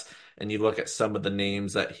stats and you look at some of the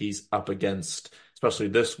names that he's up against, especially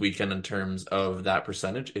this weekend in terms of that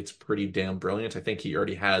percentage, it's pretty damn brilliant. I think he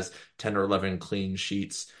already has 10 or 11 clean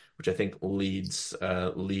sheets, which I think leads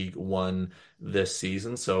League One this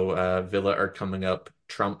season. So Villa are coming up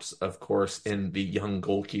trumps, of course, in the young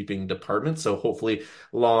goalkeeping department. So hopefully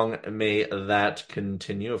long may that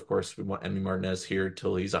continue. Of course, we want Emi Martinez here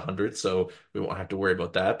till he's 100, so we won't have to worry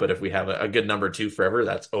about that. But if we have a good number two forever,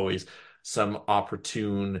 that's always some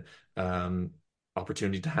opportunity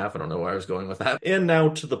to have. I don't know where I was going with that. And now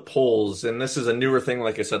to the polls. And this is a newer thing,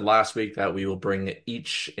 like I said last week, that we will bring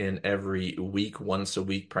each and every week, once a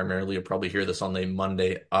week primarily. You'll probably hear this on the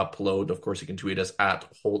Monday upload. Of course, you can tweet us at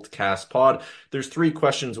HoltCastPod. There's 3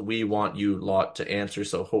 questions we want you lot to answer,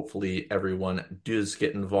 so hopefully everyone does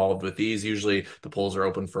get involved with these. Usually the polls are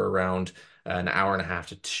open for around an hour and a half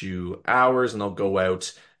to 2 hours, and they'll go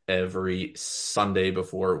out every Sunday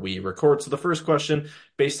before we record. So the first question,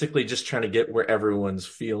 basically just trying to get where everyone's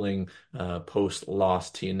feeling post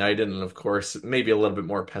loss to United, and of course maybe a little bit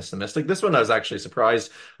more pessimistic. This one I was actually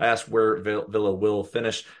surprised. I asked where Villa will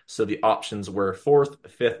finish, so the options were 4th,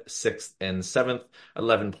 5th, 6th, and 7th.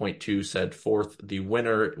 11.2 said 4th. The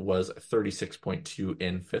winner was 36.2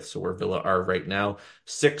 in 5th, so where Villa are right now.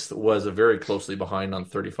 6th was very closely behind on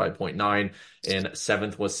 35.9, and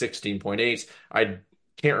 7th was 16.8. I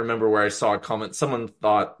can't remember where I saw a comment. Someone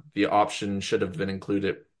thought the option should have been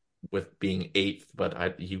included with being 8th,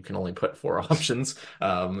 but you can only put 4 options.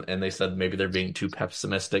 And they said maybe they're being too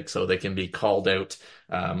pessimistic, so they can be called out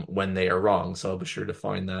when they are wrong. So I'll be sure to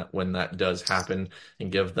find that when that does happen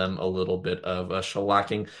and give them a little bit of a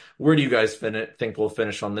shellacking. Where do you guys think we'll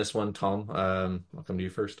finish on this one, Tom? I'll come to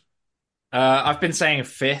you first. I've been saying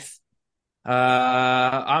 5th.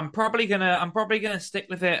 I'm probably gonna stick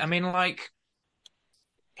with it. I mean, like,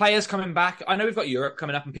 players coming back. I know we've got Europe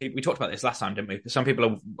coming up, and we talked about this last time, didn't we? Some people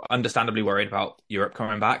are understandably worried about Europe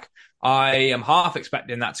coming back. I am half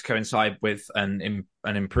expecting that to coincide with an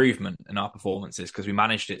improvement in our performances, because we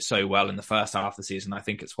managed it so well in the first half of the season. I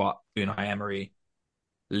think it's what Unai Emery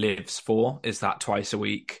lives for, is that twice a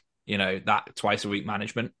week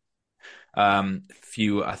management.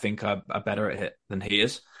 Few, I think, are better at it than he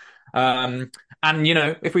is. And,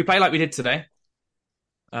 if we play like we did today,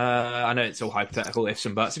 I know it's all hypothetical ifs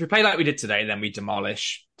and buts. If we play like we did today, then we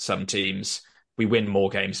demolish some teams. We win more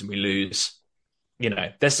games than we lose.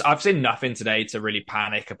 I've seen nothing today to really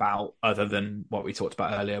panic about, other than what we talked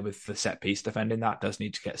about earlier with the set piece defending. That does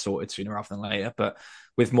need to get sorted sooner rather than later. But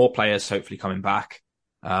with more players hopefully coming back,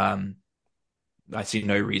 I see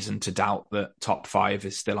no reason to doubt that top 5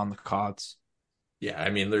 is still on the cards. Yeah,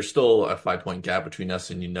 I mean, there's still a 5-point gap between us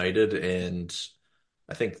and United, and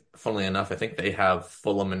I think, funnily enough, they have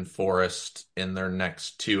Fulham and Forest in their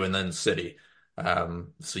next 2, and then City. So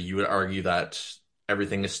you would argue that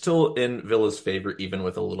everything is still in Villa's favor, even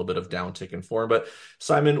with a little bit of downtick in form. But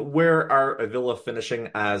Simon, where are Villa finishing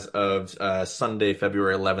as of Sunday,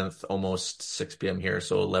 February 11th, almost 6 p.m. here,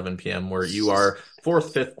 so 11 p.m. where you are?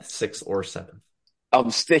 4th, 5th, 6th, or 7th?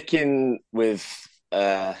 I'm sticking with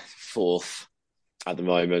 4th at the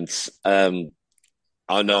moment. I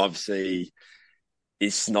know, obviously,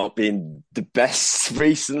 it's not been the best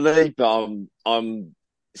recently, but I'm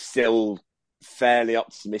still fairly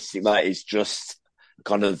optimistic that it's just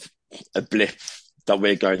kind of a blip that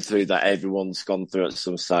we're going through, that everyone's gone through at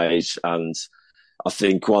some stage. And I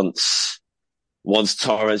think once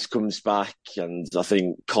Torres comes back, and I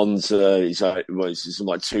think Konza is out, it's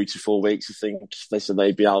like 2 to 4 weeks, I think they said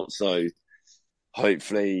they'd be out. So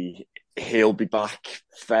hopefully he'll be back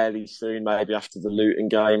fairly soon, maybe after the Luton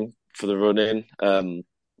game for the run-in. I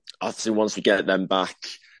think once we get them back,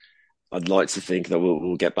 I'd like to think that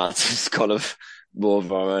we'll get back to kind of more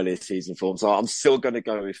of our earlier season form. So I'm still going to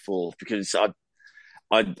go with 4th, because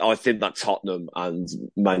I think that Tottenham and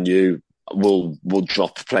Man U will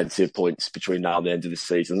drop plenty of points between now and the end of the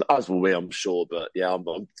season, as will we, I'm sure. But yeah,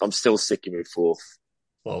 I'm still sticking with 4th.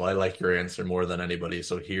 Well, I like your answer more than anybody.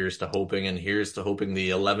 So here's to hoping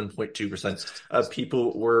the 11.2% of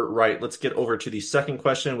people were right. Let's get over to the second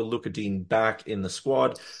question with Luca Dean back in the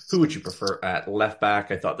squad. Who would you prefer at left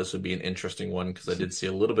back? I thought this would be an interesting one, because I did see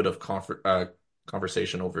a little bit of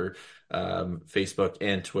conversation over Facebook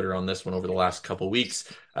and Twitter on this one over the last couple of weeks.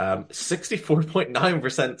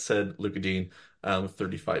 64.9% said Luca Dean.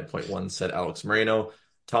 35.1% said Alex Moreno.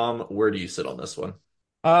 Tom, where do you sit on this one?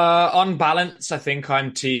 On balance, I think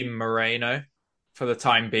I'm Team Moreno for the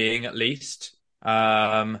time being, at least.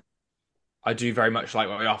 I do very much like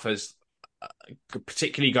what he offers,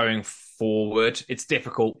 particularly going forward. It's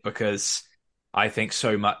difficult because I think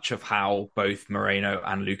so much of how both Moreno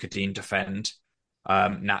and Luca Dean defend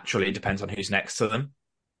naturally depends on who's next to them.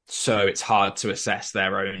 So it's hard to assess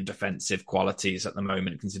their own defensive qualities at the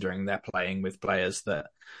moment, considering they're playing with players that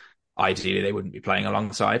ideally they wouldn't be playing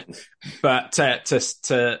alongside. But to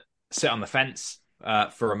sit on the fence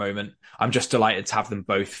for a moment, I'm just delighted to have them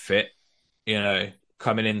both fit.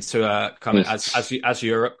 Coming into as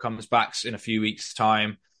Europe comes back in a few weeks'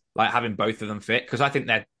 time, like having both of them fit, because I think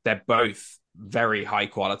they're both very high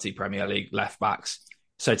quality Premier League left backs.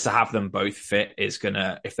 So to have them both fit is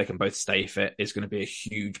gonna, if they can both stay fit, is gonna be a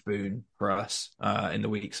huge boon for us in the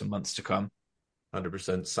weeks and months to come.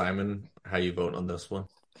 100%. Simon, how you vote on this one?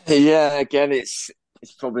 Yeah, again, it's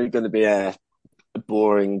probably going to be a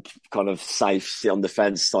boring kind of safe sit on the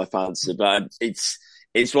fence type answer, but it's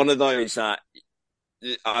one of those that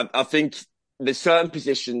I think there's certain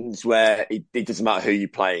positions where it doesn't matter who you're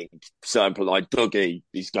playing. Certain like Dougie,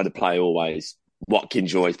 he's going to play always.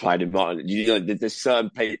 Watkins always played in Martin. There's certain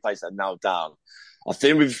places that are now down. I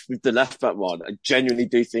think with the left back one, I genuinely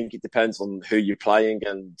do think it depends on who you're playing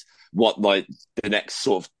and what like the next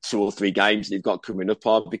sort of 2 or 3 games that you've got coming up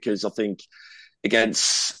are. Because I think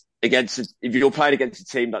against if you're playing against a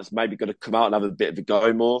team that's maybe going to come out and have a bit of a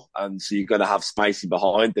go more, and so you're going to have spacing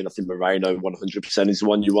behind, then I think Moreno 100% is the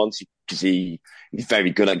one you want because he's very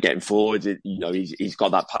good at getting forward. He's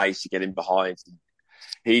got that pace to get in behind.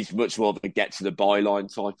 He's much more of a get to the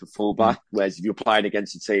byline type of fullback. Whereas if you're playing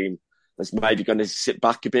against a team that's maybe going to sit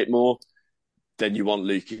back a bit more, then you want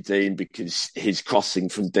Luca Dean because his crossing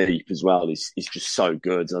from deep as well is just so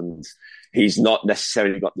good, and he's not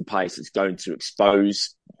necessarily got the pace that's going to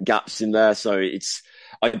expose gaps in there. So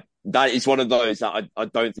that is one of those that I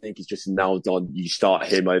don't think is just nailed on. You start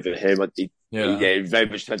him over him. It very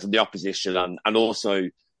much depends on the opposition and also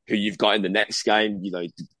who you've got in the next game.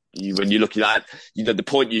 When you're looking at the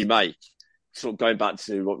point you make, sort of going back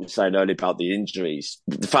to what we were saying earlier about the injuries,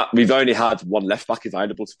 the fact we've only had one left back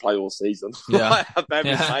available to play all season. Yeah. At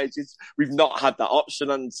various stages, we've not had that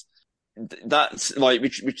option, and that's like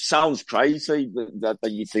which sounds crazy that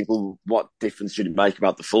you think, well, what difference should it make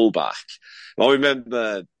about the fullback? Well, I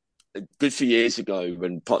remember a good few years ago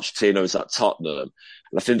when Pochettino was at Tottenham,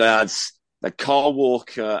 and I think they had Carl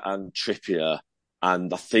Walker and Trippier,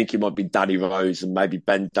 and I think it might be Danny Rose and maybe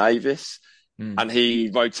Ben Davis. And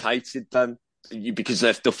he rotated them because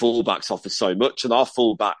the fullbacks offer so much. And our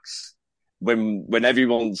fullbacks, when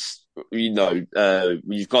everyone's,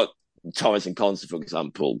 you've got Torres and Conte, for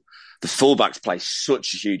example, the fullbacks play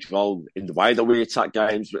such a huge role in the way that we attack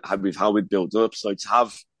games, with how we build up. So to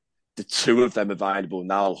have the 2 of them available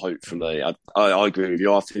now, hopefully, I agree with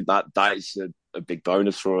you. I think that is a big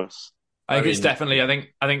bonus for us. I think it's definitely, I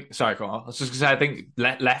think, sorry, Carl. I was just going to say, I think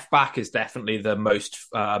left back is definitely the most,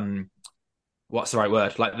 what's the right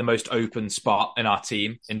word? Like the most open spot in our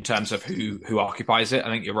team in terms of who occupies it. I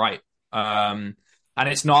think you're right. And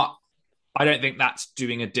it's not, I don't think that's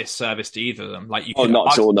doing a disservice to either of them. Like you could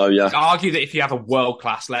not at all, no, yeah. argue that if you have a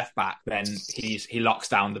world-class left back, then he locks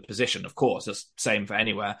down the position. Of course, that's the same for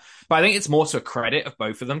anywhere. But I think it's more to a credit of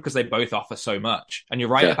both of them because they both offer so much. And you're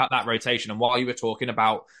right about that rotation. And while you were talking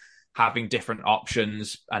about having different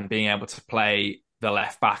options and being able to play the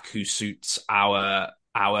left back who suits our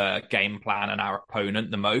game plan and our opponent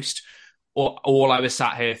the most, all I was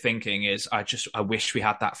sat here thinking is I wish we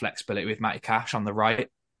had that flexibility with Matty Cash on the right,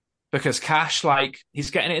 because Cash, like,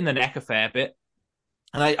 he's getting it in the neck a fair bit,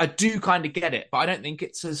 and I do kind of get it, but I don't think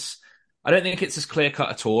it's as clear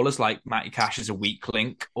cut at all as like Matty Cash is a weak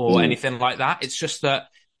link or anything like that. It's just that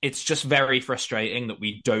it's just very frustrating that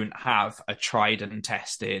we don't have a tried and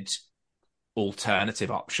tested alternative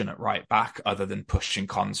option at right back other than pushing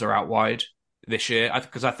Konza out wide this year.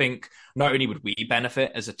 Because I think not only would we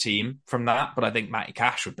benefit as a team from that, but I think Matty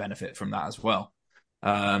Cash would benefit from that as well. So,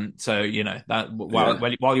 that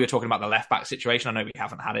while you were talking about the left back situation, I know we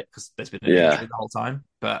haven't had it because there's been an injury the whole time.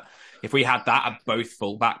 But if we had that at both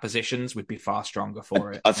full back positions, we'd be far stronger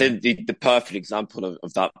for it. I think the perfect example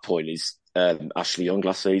of that point is Ashley Young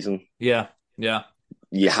last season. Yeah.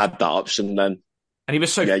 You had that option then. And he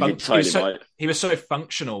was so he was so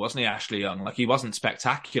functional, wasn't he, Ashley Young? Like, he wasn't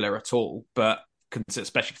spectacular at all, but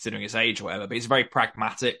especially considering his age or whatever. But he's a very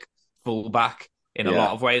pragmatic fullback in a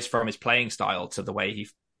lot of ways, from his playing style to the way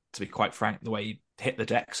to be quite frank, the way he hit the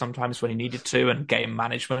deck sometimes when he needed to, and game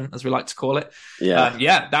management, as we like to call it.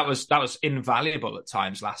 That was invaluable at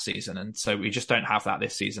times last season, and so we just don't have that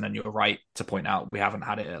this season. And you're right to point out we haven't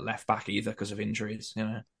had it at left back either because of injuries.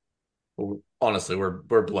 Well, honestly,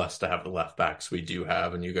 we're blessed to have the left backs we do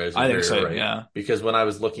have, and you guys are I think so, right. yeah. Because when I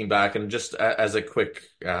was looking back, and just as a quick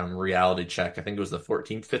reality check, I think it was the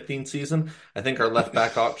 14-15 season, I think our left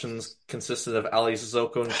back options consisted of Ali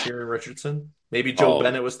Sissoko and Kieran Richardson. Maybe Joe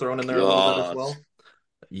Bennett was thrown in there a little bit as well.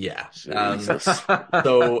 Yeah.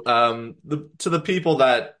 So to the people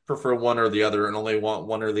that prefer one or the other and only want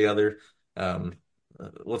one or the other,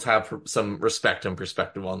 let's have some respect and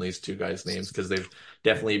perspective on these two guys' names, because they've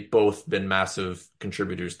definitely both been massive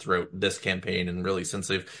contributors throughout this campaign and really since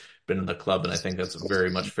they've been in the club. And I think that's very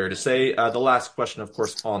much fair to say. The last question, of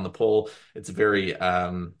course, on the poll, it's very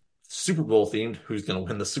Super Bowl themed. Who's going to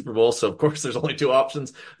win the Super Bowl? So, of course, there's only 2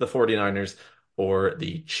 options, the 49ers or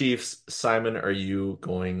the Chiefs? Simon, are you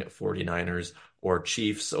going 49ers or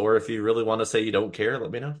Chiefs? Or if you really want to say you don't care, let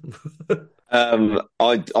me know.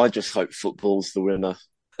 I just hope football's the winner.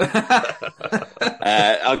 Let's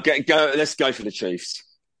go for the Chiefs.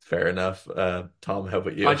 Fair enough. Tom, how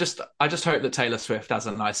about you? I just hope that Taylor Swift has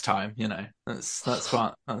a nice time. That's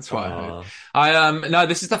what I hope. No,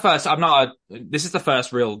 this is the first. This is the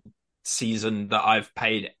first real season that I've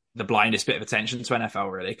paid the blindest bit of attention to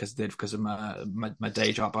NFL, really, because of my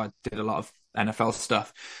day job. I did a lot of NFL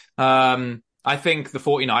stuff. I think the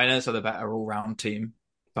 49ers are the better all-round team,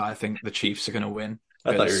 but I think the Chiefs are going to win.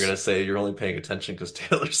 I thought you were going to say you're only paying attention because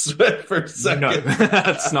Taylor Swift for a second. No,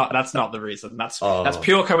 that's not the reason. That's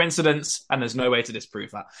pure coincidence, and there's no way to disprove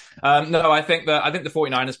that. No, I think the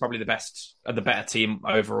 49ers probably the better team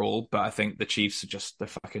overall, but I think the Chiefs are just the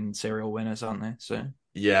fucking serial winners, aren't they? So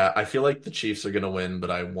yeah, I feel like the Chiefs are going to win, but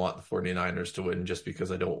I want the 49ers to win just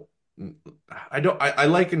because I like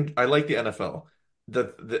the NFL.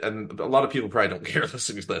 And a lot of people probably don't care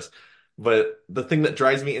listening to this. But the thing that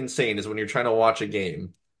drives me insane is when you're trying to watch a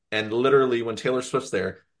game and literally when Taylor Swift's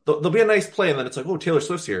there, there'll be a nice play and then it's like, oh, Taylor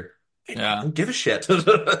Swift's here. Yeah. I don't give a shit.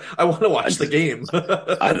 I want to watch the game.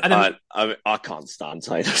 I can't stand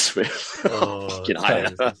Taylor Swift.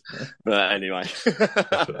 But anyway.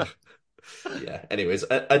 Yeah. Anyways,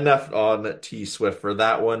 enough on T Swift for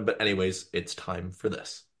that one. But anyways, it's time for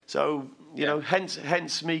this. So,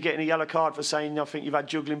 hence me getting a yellow card for saying I think you've had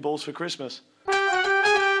juggling balls for Christmas.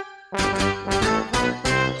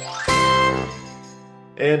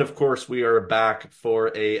 And of course, we are back for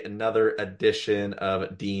another edition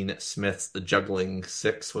of Dean Smith's The Juggling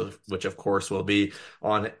Six, which of course will be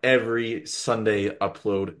on every Sunday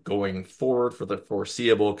upload going forward for the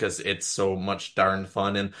foreseeable because it's so much darn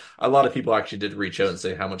fun. And a lot of people actually did reach out and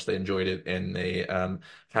say how much they enjoyed it, and they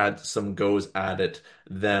had some goes at it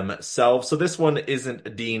themselves. So this one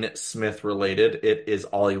isn't Dean Smith related. It is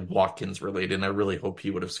Ollie Watkins related. And I really hope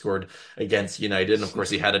he would have scored against United. And of course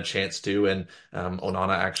he had a chance to, and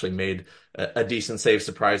Onana actually made a decent save,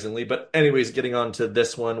 surprisingly. But anyways, getting on to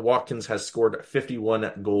this one, Watkins has scored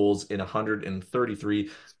 51 goals in 133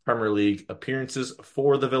 Premier League appearances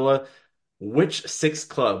for the Villa. Which 6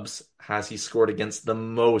 clubs has he scored against the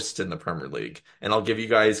most in the Premier League? And I'll give you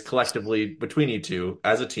guys collectively, between you two,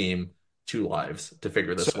 as a team, 2 lives to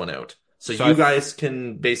figure this one out. So you guys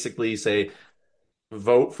can basically say,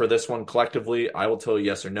 vote for this one collectively. I will tell you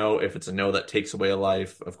yes or no. If it's a no, that takes away a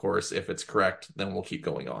life. Of course, if it's correct, then we'll keep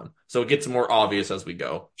going on. So it gets more obvious as we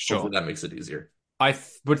go. Sure. Hopefully that makes it easier. I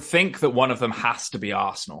would think that one of them has to be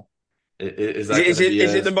Arsenal. Is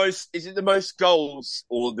it the most goals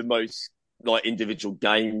or the most individual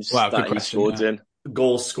games that he scored in?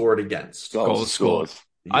 Goals scored against. Goals scored.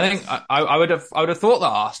 Yes. I think I would have thought that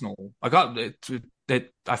Arsenal.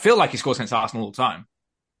 I feel like he scores against Arsenal all the time.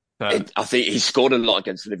 I think he scored a lot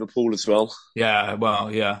against Liverpool as well. Yeah,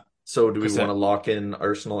 well, yeah. So do we want to lock in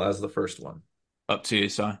Arsenal as the first one? Up to you,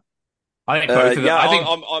 Si. I think both of them.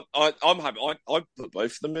 I'm happy. I put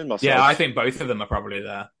both of them in myself. Yeah, I think both of them are probably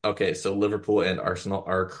there. Okay, so Liverpool and Arsenal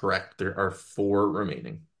are correct. There are 4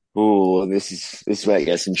 remaining. Oh, this is where it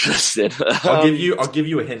gets interesting. I'll give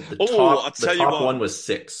you a hint. The top one was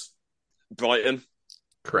 6. Brighton.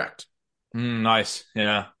 Correct. Nice.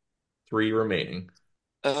 Yeah. 3 remaining.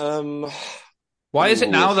 Why is it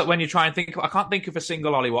now that when you try and think, I can't think of a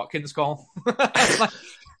single Ollie Watkins goal?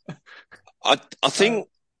 I think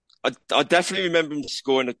I definitely remember him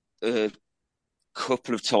scoring a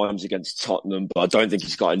couple of times against Tottenham, but I don't think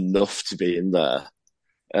he's got enough to be in there.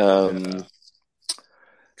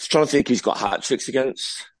 Just trying to think he's got hat-tricks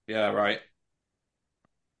against. Yeah, right.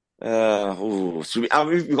 So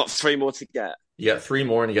we've got 3 more to get. You got 3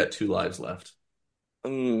 more and you got 2 lives left.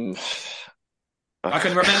 I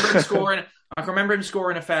can remember him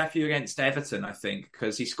scoring a fair few against Everton, I think,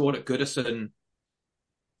 because he scored at Goodison.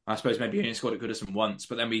 I suppose maybe he only scored at Goodison once,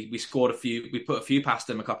 but then we scored a few. We put a few past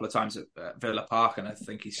him a couple of times at Villa Park, and I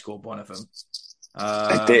think he scored one of them.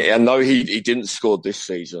 I know he didn't score this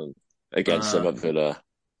season against them at Villa.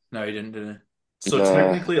 No, he didn't, did he? So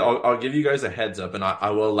technically, I'll give you guys a heads up, and I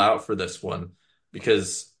will allow it for this one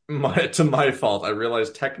because to my fault, I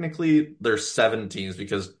realized technically there's 7 teams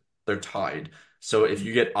because they're tied. So if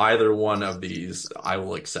you get either one of these, I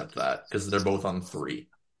will accept that because they're both on 3.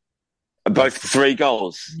 Both 3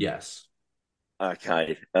 goals? Yes.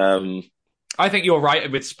 Okay. I think you're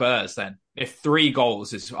right with Spurs then. If 3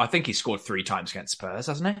 goals is, I think he scored 3 times against Spurs,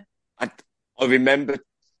 hasn't he? I can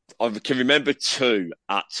remember 2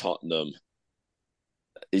 at Tottenham.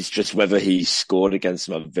 It's just whether he scored against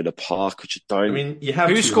them at Villa Park, which I don't. I mean, you have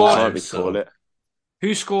who two scored? lives, so.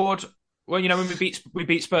 Who scored? Well, when we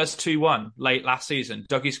beat Spurs 2-1 late last season,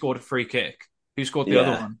 Dougie scored a free kick. Who scored the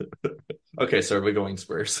other one? Okay, so are we going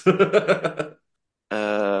Spurs? I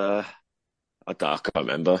can't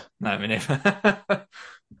remember. No, I mean, You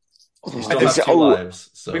still have 2 lives.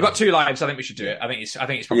 So. We've got 2 lives. I think we should do it. I think he's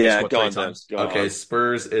probably scored 3 times. Okay,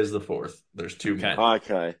 Spurs is the 4th. There's 2 more.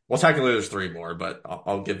 Okay. Well, technically there's 3 more, but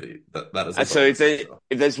I'll give you that is. So if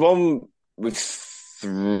there's one with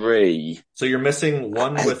 3, so you're missing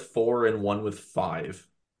 1 with 4 and 1 with 5.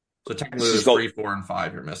 So technically there's 3, 4, and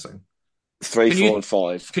 5 you're missing. 3, 4, and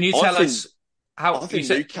 5. Can you tell us how? I think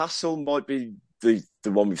Newcastle might be the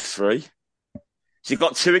one with 3. So you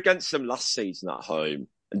got 2 against them last season at home.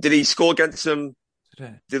 And did he score against them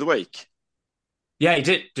the other week? Yeah, he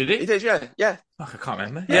did. Did he? He did, yeah. Oh, I can't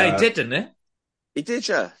remember. Yeah, he did, didn't he? He did,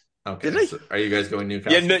 yeah. Okay. Did he? So are you guys going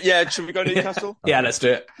Newcastle? Yeah. Should we go Newcastle? Yeah, let's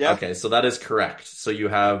do it. Yeah. Okay, so that is correct. So you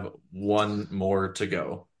have 1 more to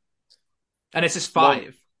go. And it's just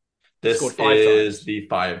 5. This scored 5 is times. the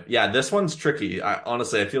 5. Yeah, this one's tricky.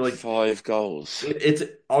 Honestly, I feel like 5 goals.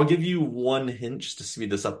 I'll give you 1 hint just to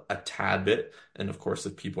speed this up a tad bit. And of course,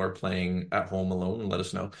 if people are playing at home alone, let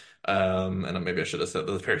us know. And maybe I should have said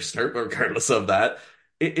that at the very start, but regardless of that,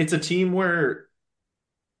 it's a team where,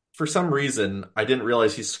 for some reason, I didn't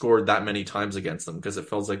realize he scored that many times against them because it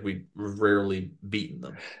feels like we've rarely beaten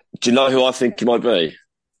them. Do you know who I think he might be?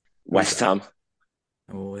 West Ham.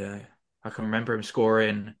 Oh, yeah. I can remember him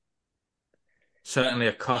scoring certainly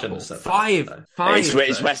a couple. 5.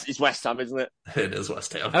 It's West Ham, isn't it? It is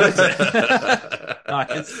West Ham. Oh, is it?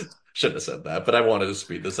 Nice. Shouldn't have said that, but I wanted to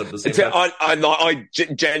speed this up at the same time. I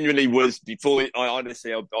genuinely was before. I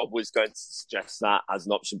was going to suggest that as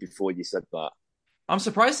an option before you said that. I'm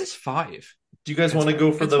surprised it's 5. Do you guys want to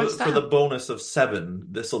go for the bonus of 7?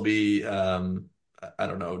 This will be I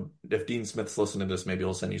don't know if Dean Smith's listening to this. Maybe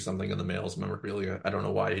he'll send you something in the mail as memorabilia. I don't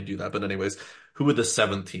know why he'd do that, but anyways, who would the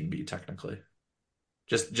 7th team be technically?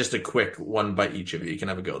 Just a quick one by each of you. You can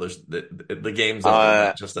have a go. There's the game's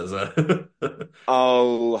over, just as a.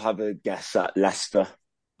 I'll have a guess at Leicester.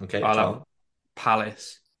 Okay, I'll have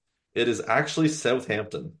Palace. It is actually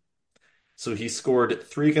Southampton. So he scored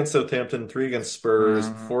 3 against Southampton, 3 against Spurs,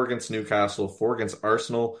 4 against Newcastle, 4 against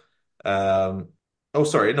Arsenal. 4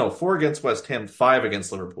 against West Ham, 5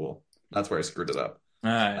 against Liverpool. That's where I screwed it up.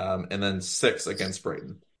 All right. And then 6 against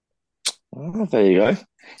Brighton. Oh, there you go.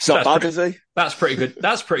 It's not bad, is he? That's pretty good.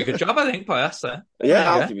 That's pretty good job, I think, by us there. Yeah,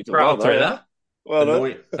 I'll give you that.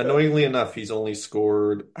 Well, annoyingly enough, he's only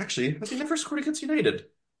scored. Actually, has he never scored against United?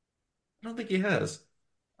 I don't think he has.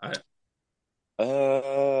 This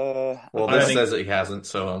says that he hasn't,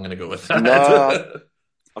 so I'm going to go with that. No,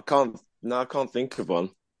 I can't think of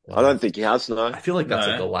one. I don't think he has. No, I feel like that's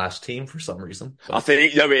like the last team for some reason. But... I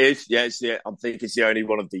think it is. Yeah, I think it's the only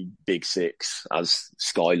one of the big 6, as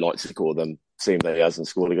Sky likes to call them, team that he hasn't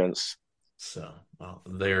scored against. So, well,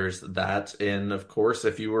 there's that. And of course,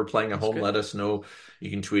 if you were playing at home, let us know. You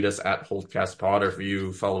can tweet us at HoldcastPod, or if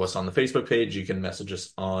you follow us on the Facebook page, you can message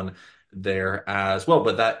us on there as well.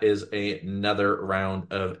 But that is another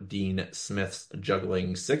round of Dean Smith's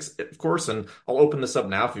Juggling 6, of course. And I'll open this up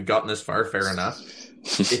now. If you've gotten this far, fair enough.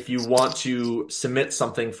 If you want to submit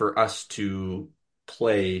something for us to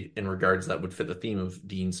play in regards that would fit the theme of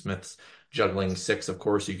Dean Smith's Juggling 6, of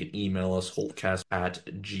course, you can email us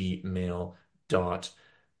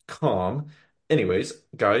holtcast@gmail.com. Anyways,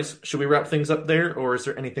 guys, should we wrap things up there, or is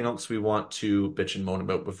there anything else we want to bitch and moan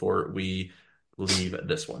about before we leave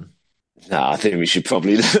this one? No, I think we should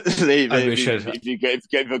probably leave it. We should. If you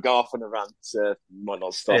go off on a rant, might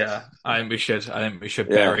not stop. Yeah, I think we should.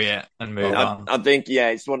 Bury it and move on. I think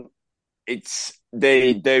it's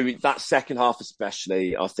that second half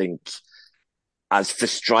especially. I think, as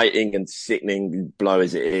frustrating and sickening blow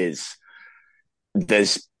as it is,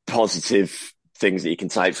 there's positive things that you can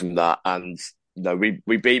take from that. And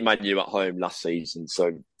we beat Man U at home last season,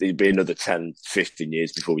 so there'll be another 10, 15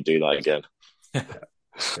 years before we do that again.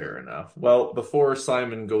 Fair enough. Well, before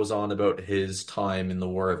Simon goes on about his time in the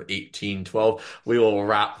War of 1812, we will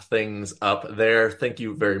wrap things up there. Thank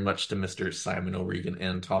you very much to Mr. Simon O'Regan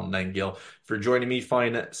and Tom Nightingale for joining me.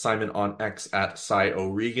 Find Simon on X at Cy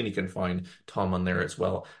O'Regan. You can find Tom on there as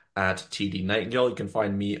well at TD Nightingale. You can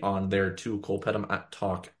find me on there too, Cole Pedham at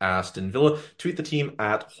Talk Aston Villa. Tweet the team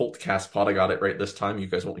at HoltcastPod. I got it right this time. You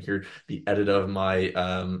guys won't hear the edit of my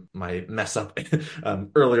my mess up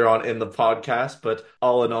earlier on in the podcast. But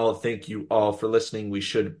all in all, thank you all for listening. We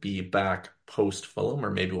should be back post Fulham,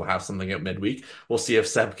 or maybe we'll have something out midweek. We'll see if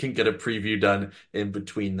Seb can get a preview done in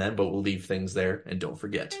between then, but we'll leave things there. And don't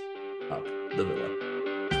forget, up the Villa.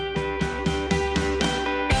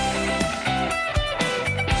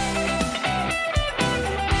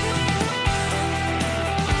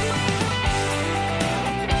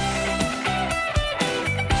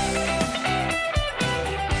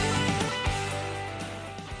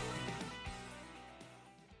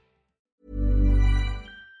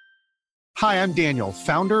 Hi, I'm Daniel,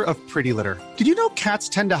 founder of Pretty Litter. Did you know cats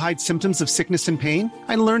tend to hide symptoms of sickness and pain?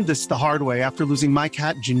 I learned this the hard way after losing my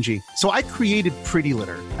cat, Gingy. So I created Pretty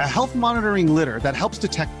Litter, a health monitoring litter that helps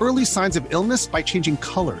detect early signs of illness by changing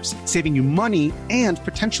colors, saving you money and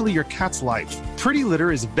potentially your cat's life. Pretty Litter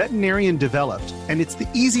is veterinarian developed, and it's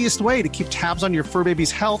the easiest way to keep tabs on your fur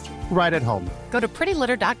baby's health right at home. Go to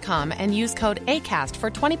prettylitter.com and use code ACAST for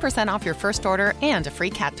 20% off your first order and a free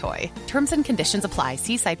cat toy. Terms and conditions apply.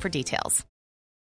 See site for details.